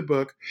or read the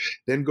book,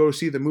 then go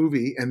see the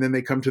movie, and then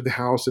they come to the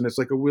house, and it's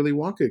like a Willy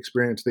Wonka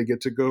experience. They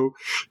get to go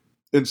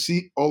and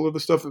see all of the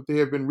stuff that they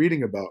have been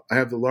reading about. I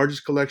have the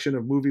largest collection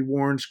of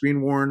movie-worn,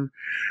 screen-worn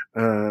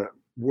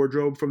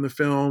wardrobe from the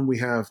film. We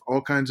have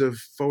all kinds of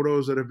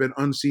photos that have been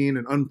unseen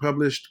and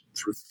unpublished,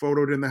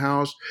 photoed in the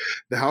house.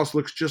 The house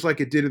looks just like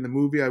it did in the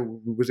movie. I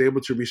was able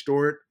to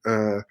restore it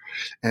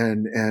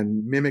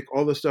and mimic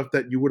all the stuff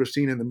that you would have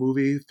seen in the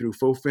movie through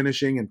faux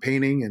finishing and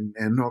painting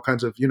and all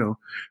kinds of,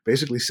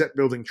 basically set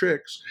building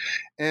tricks.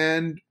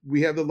 And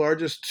we have the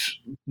largest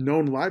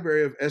known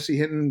library of S.E.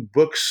 Hinton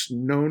books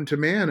known to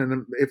man.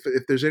 And if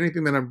there's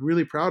anything that I'm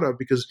really proud of,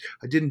 because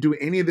I didn't do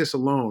any of this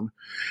alone,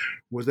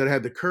 was that I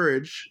had the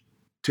courage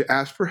to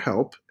ask for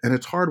help. And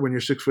it's hard when you're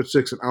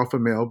 6'6", an alpha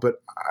male, but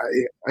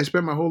I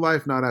spent my whole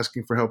life not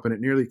asking for help, and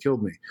it nearly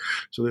killed me.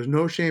 So there's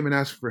no shame in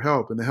asking for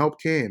help, and the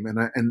help came, and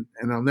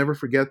I'll never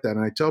forget that.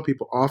 And I tell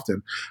people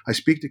often, I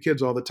speak to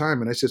kids all the time,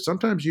 and I said,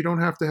 sometimes you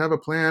don't have to have a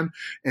plan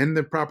and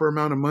the proper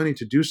amount of money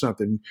to do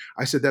something.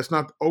 I said, that's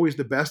not always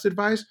the best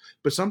advice,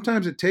 but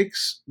sometimes it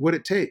takes what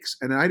it takes.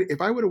 And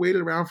if I would have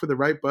waited around for the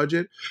right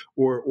budget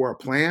or a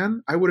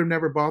plan, I would have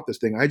never bought this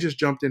thing. I just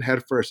jumped in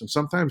head first. And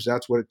sometimes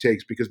that's what it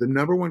takes, because the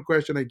number one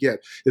question I get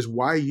is,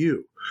 why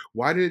you?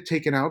 Why did it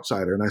take an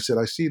outsider? And I said,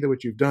 I see that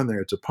what you've done there.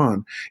 It's a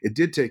pun. It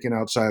did take an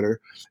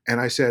outsider. And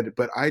I said,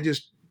 but I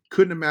just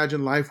couldn't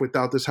imagine life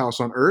without this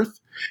house on earth.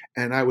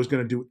 And I was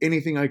going to do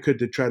anything I could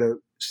to try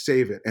to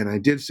save it. And I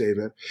did save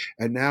it.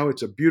 And now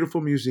it's a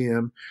beautiful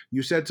museum.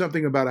 You said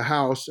something about a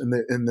house and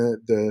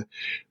the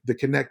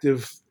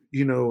connective,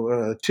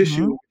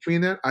 tissue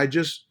between that.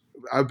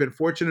 I've been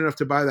fortunate enough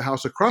to buy the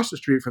house across the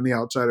street from the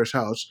Outsider's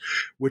house,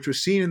 which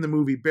was seen in the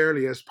movie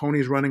Barely as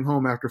Pony's running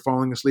home after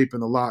falling asleep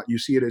in the lot. You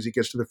see it as he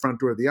gets to the front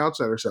door of the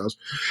Outsider's house.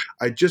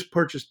 I just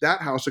purchased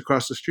that house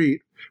across the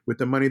street with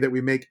the money that we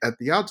make at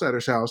the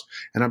Outsider's house,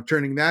 and I'm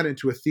turning that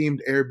into a themed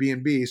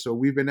Airbnb. So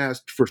we've been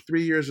asked for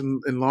 3 years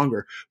and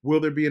longer,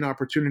 will there be an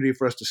opportunity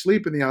for us to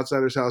sleep in the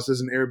Outsider's house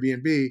as an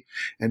Airbnb?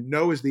 And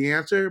no is the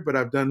answer, but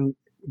I've done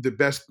the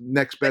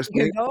next best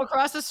You thing. can go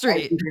across the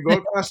street. You can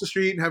go across the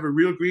street and have a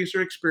real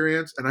greaser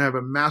experience. And I have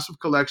a massive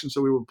collection,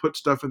 so we will put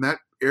stuff in that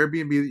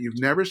Airbnb that you've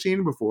never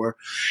seen before.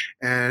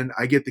 And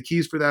I get the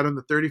keys for that on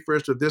the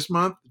 31st of this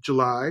month,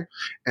 July.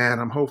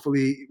 And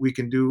hopefully we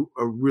can do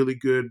a really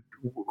good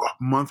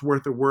month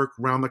worth of work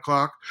round the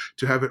clock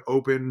to have it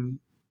open,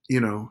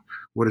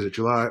 what is it,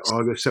 July,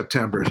 August,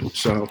 September.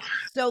 So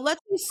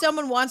let's say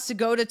someone wants to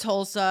go to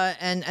Tulsa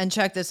and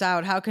check this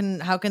out. How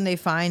can they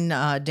find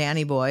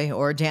Danny Boy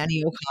or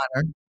Danny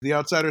O'Connor?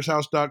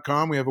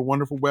 TheOutsidersHouse.com. We have a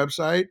wonderful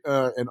website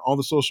and all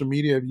the social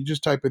media. If you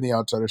just type in The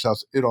Outsider's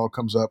House, it all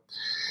comes up.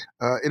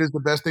 It is the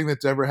best thing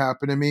that's ever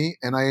happened to me,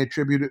 and I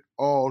attribute it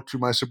all to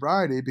my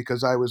sobriety,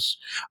 because I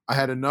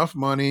had enough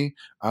money.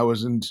 I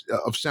was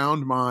of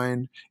sound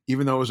mind,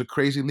 even though it was a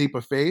crazy leap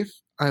of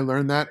faith. I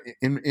learned that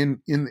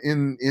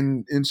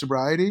in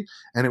sobriety,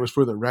 and it was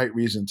for the right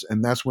reasons.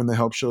 And that's when the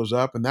help shows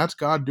up, and that's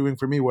God doing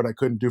for me what I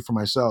couldn't do for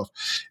myself.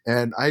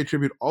 And I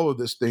attribute all of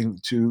this thing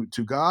to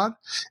God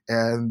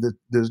and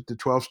the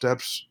 12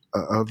 steps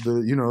of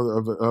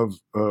the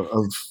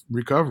of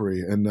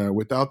recovery. And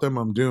without them,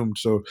 I'm doomed.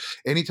 So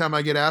anytime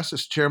I get asked to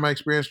share my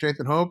experience, strength,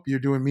 and hope, you're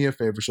doing me a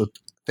favor. So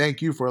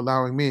thank you for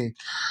allowing me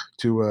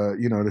to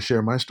to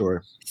share my story.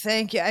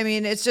 Thank you. I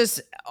mean, it's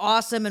just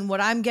awesome. And what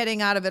I'm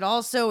getting out of it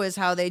also is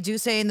how they do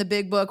say in the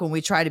big book, when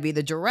we try to be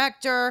the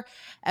director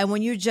and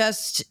when you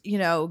just,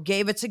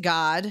 gave it to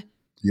God.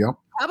 Yep.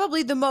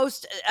 Probably the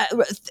most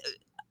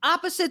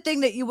opposite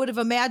thing that you would have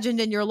imagined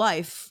in your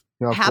life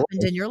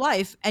happened in your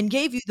life and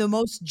gave you the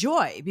most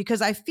joy,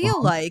 because I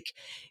feel like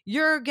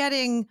you're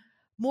getting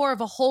more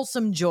of a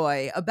wholesome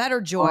joy, a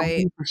better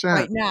joy 100%.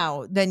 right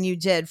now than you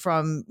did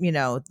from,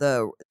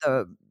 the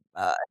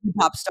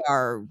hip-hop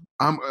star.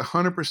 I'm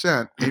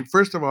 100%.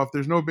 First of all, if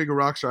there's no bigger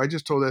rock star, I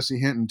just told Essie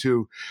Hinton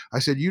too. I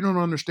said, you don't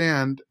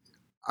understand.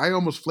 I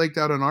almost flaked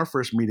out on our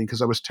first meeting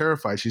because I was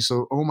terrified. She said,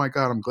 oh my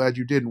God, I'm glad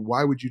you didn't.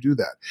 Why would you do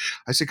that?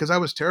 I said, because I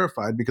was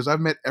terrified, because I've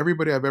met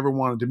everybody I've ever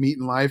wanted to meet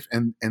in life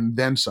and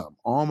then some.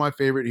 All my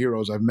favorite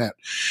heroes I've met.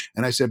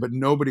 And I said, but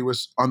nobody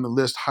was on the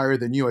list higher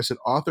than you. I said,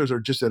 authors are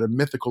just at a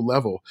mythical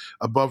level,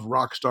 above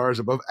rock stars,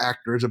 above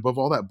actors, above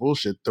all that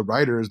bullshit. The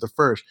writer is the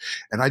first.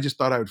 And I just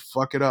thought I would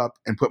fuck it up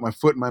and put my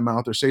foot in my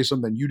mouth or say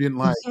something you didn't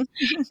like.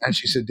 And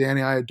she said,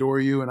 Danny, I adore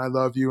you and I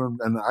love you.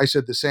 And I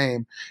said the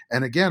same.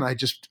 And again, I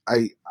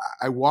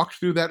walked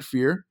through that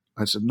fear.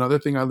 That's another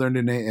thing I learned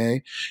in AA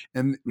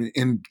and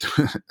in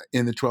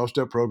the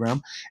 12-step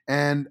program.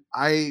 And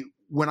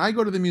when I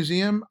go to the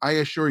museum, I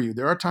assure you,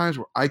 there are times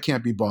where I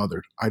can't be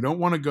bothered. I don't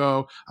want to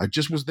go. I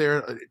just was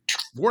there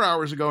 4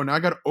 hours ago. Now I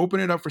got to open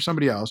it up for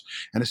somebody else.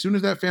 And as soon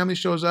as that family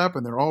shows up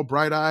and they're all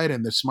bright-eyed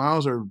and the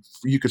smiles are,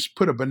 you could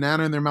put a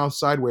banana in their mouth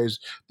sideways.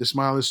 The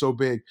smile is so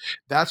big.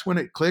 That's when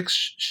it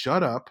clicks.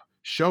 Shut up.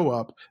 Show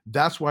up.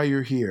 That's why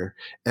you're here.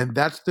 And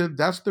that's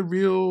the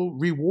real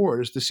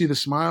reward, is to see the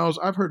smiles.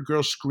 I've heard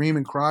girls scream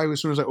and cry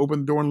as soon as I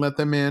open the door and let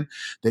them in.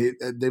 They've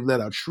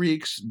let out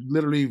shrieks,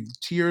 literally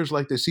tears,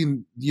 like they've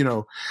seen,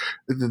 the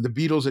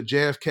Beatles at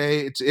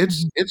JFK.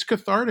 It's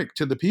cathartic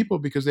to the people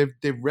because they've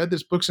read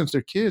this book since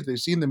they're kids. They've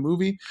seen the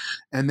movie,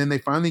 and then they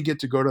finally get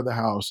to go to the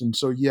house. And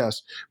so,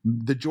 yes,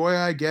 the joy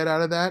I get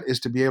out of that is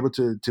to be able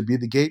to be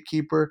the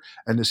gatekeeper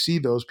and to see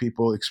those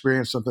people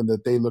experience something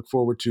that they look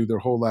forward to their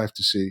whole life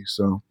to see.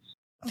 So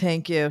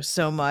thank you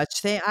so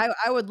much. I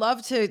would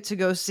love to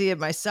go see it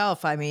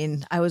myself. I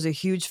mean, I was a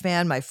huge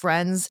fan. My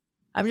friends,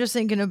 I'm just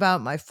thinking about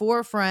my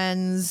 4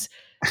 friends,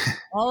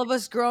 all of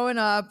us growing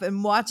up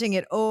and watching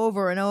it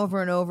over and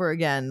over and over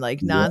again, like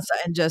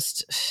nonstop, and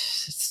just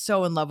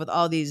so in love with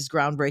all these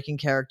groundbreaking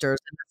characters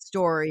and the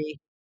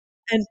story.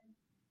 And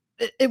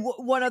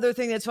one other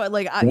thing that's why,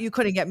 you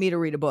couldn't get me to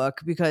read a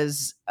book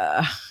because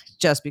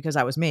just because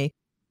I was me.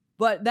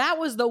 But that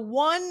was the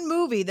one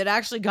movie that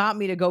actually got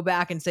me to go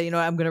back and say,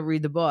 I'm going to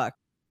read the book.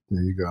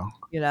 There you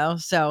go.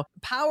 So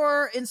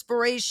power,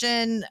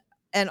 inspiration,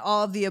 and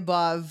all of the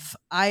above.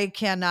 I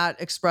cannot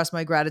express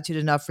my gratitude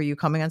enough for you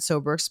coming on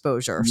Sober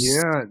Exposure.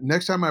 Yeah.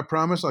 Next time, I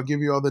promise I'll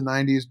give you all the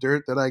 90s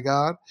dirt that I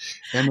got.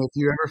 And if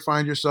you ever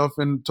find yourself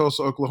in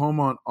Tulsa,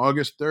 Oklahoma on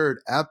August 3rd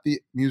at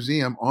the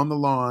museum on the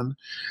lawn,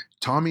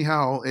 Tommy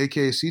Howell,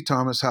 a.k.a. C.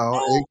 Thomas Howell,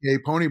 a.k.a.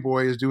 Pony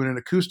Boy, is doing an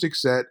acoustic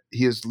set.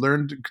 He has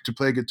learned to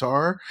play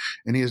guitar,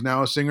 and he is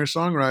now a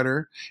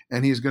singer-songwriter,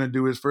 and he's going to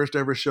do his first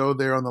ever show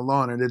there on the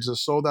lawn. And it's a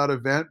sold-out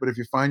event, but if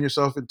you find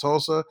yourself in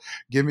Tulsa,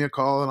 give me a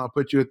call, and I'll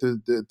put you at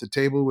the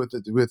table with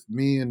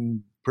me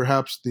and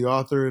perhaps the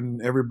author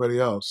and everybody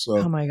else. So,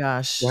 oh my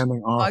gosh,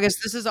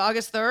 this is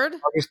August 3rd?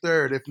 August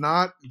 3rd. If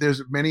not,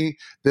 there's a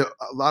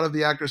lot of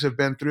the actors have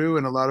been through,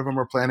 and a lot of them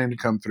are planning to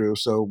come through.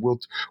 So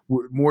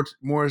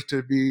more is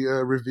to be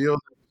revealed.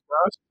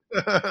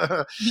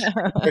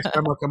 Next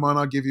time I come on,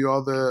 I'll give you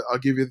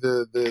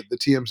the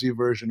TMZ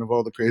version of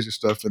all the crazy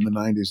stuff in the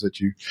 90s that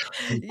you.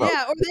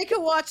 Yeah, or they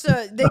could watch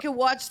the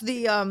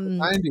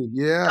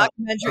 90s,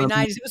 documentary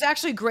 90s. It was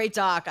actually a great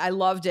doc. I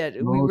loved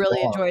it. We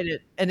really enjoyed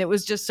it, and it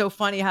was just so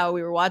funny how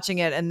we were watching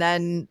it, and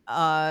then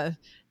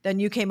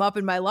you came up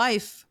in my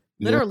life.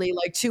 Literally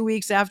like 2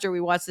 weeks after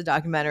we watched the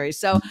documentary.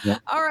 So,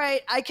 all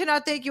right. I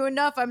cannot thank you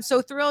enough. I'm so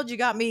thrilled. You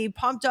got me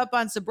pumped up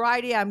on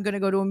sobriety. I'm going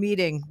to go to a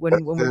meeting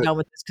when we're done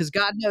with this, because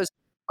God knows.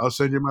 I'll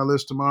send you my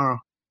list tomorrow.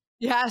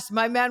 Yes.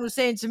 My man was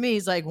saying to me,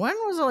 he's like,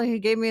 he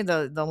gave me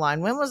the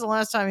line, when was the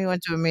last time you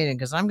went to a meeting?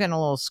 Because I'm getting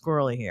a little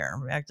squirrely here.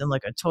 I'm acting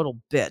like a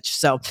total bitch.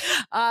 So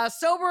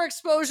Sober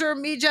Exposure,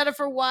 me,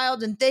 Jennifer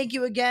Wild. And thank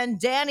you again,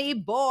 Danny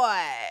Boy.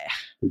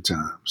 Good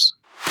times.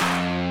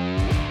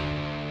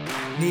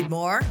 Need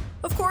more?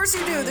 Of course you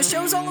do. The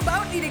show's all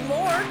about needing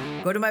more.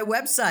 Go to my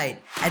website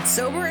at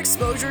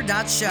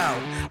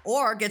soberexposure.show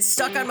or get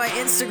stuck on my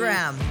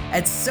Instagram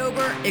at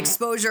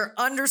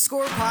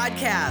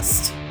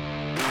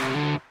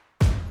soberexposure_podcast.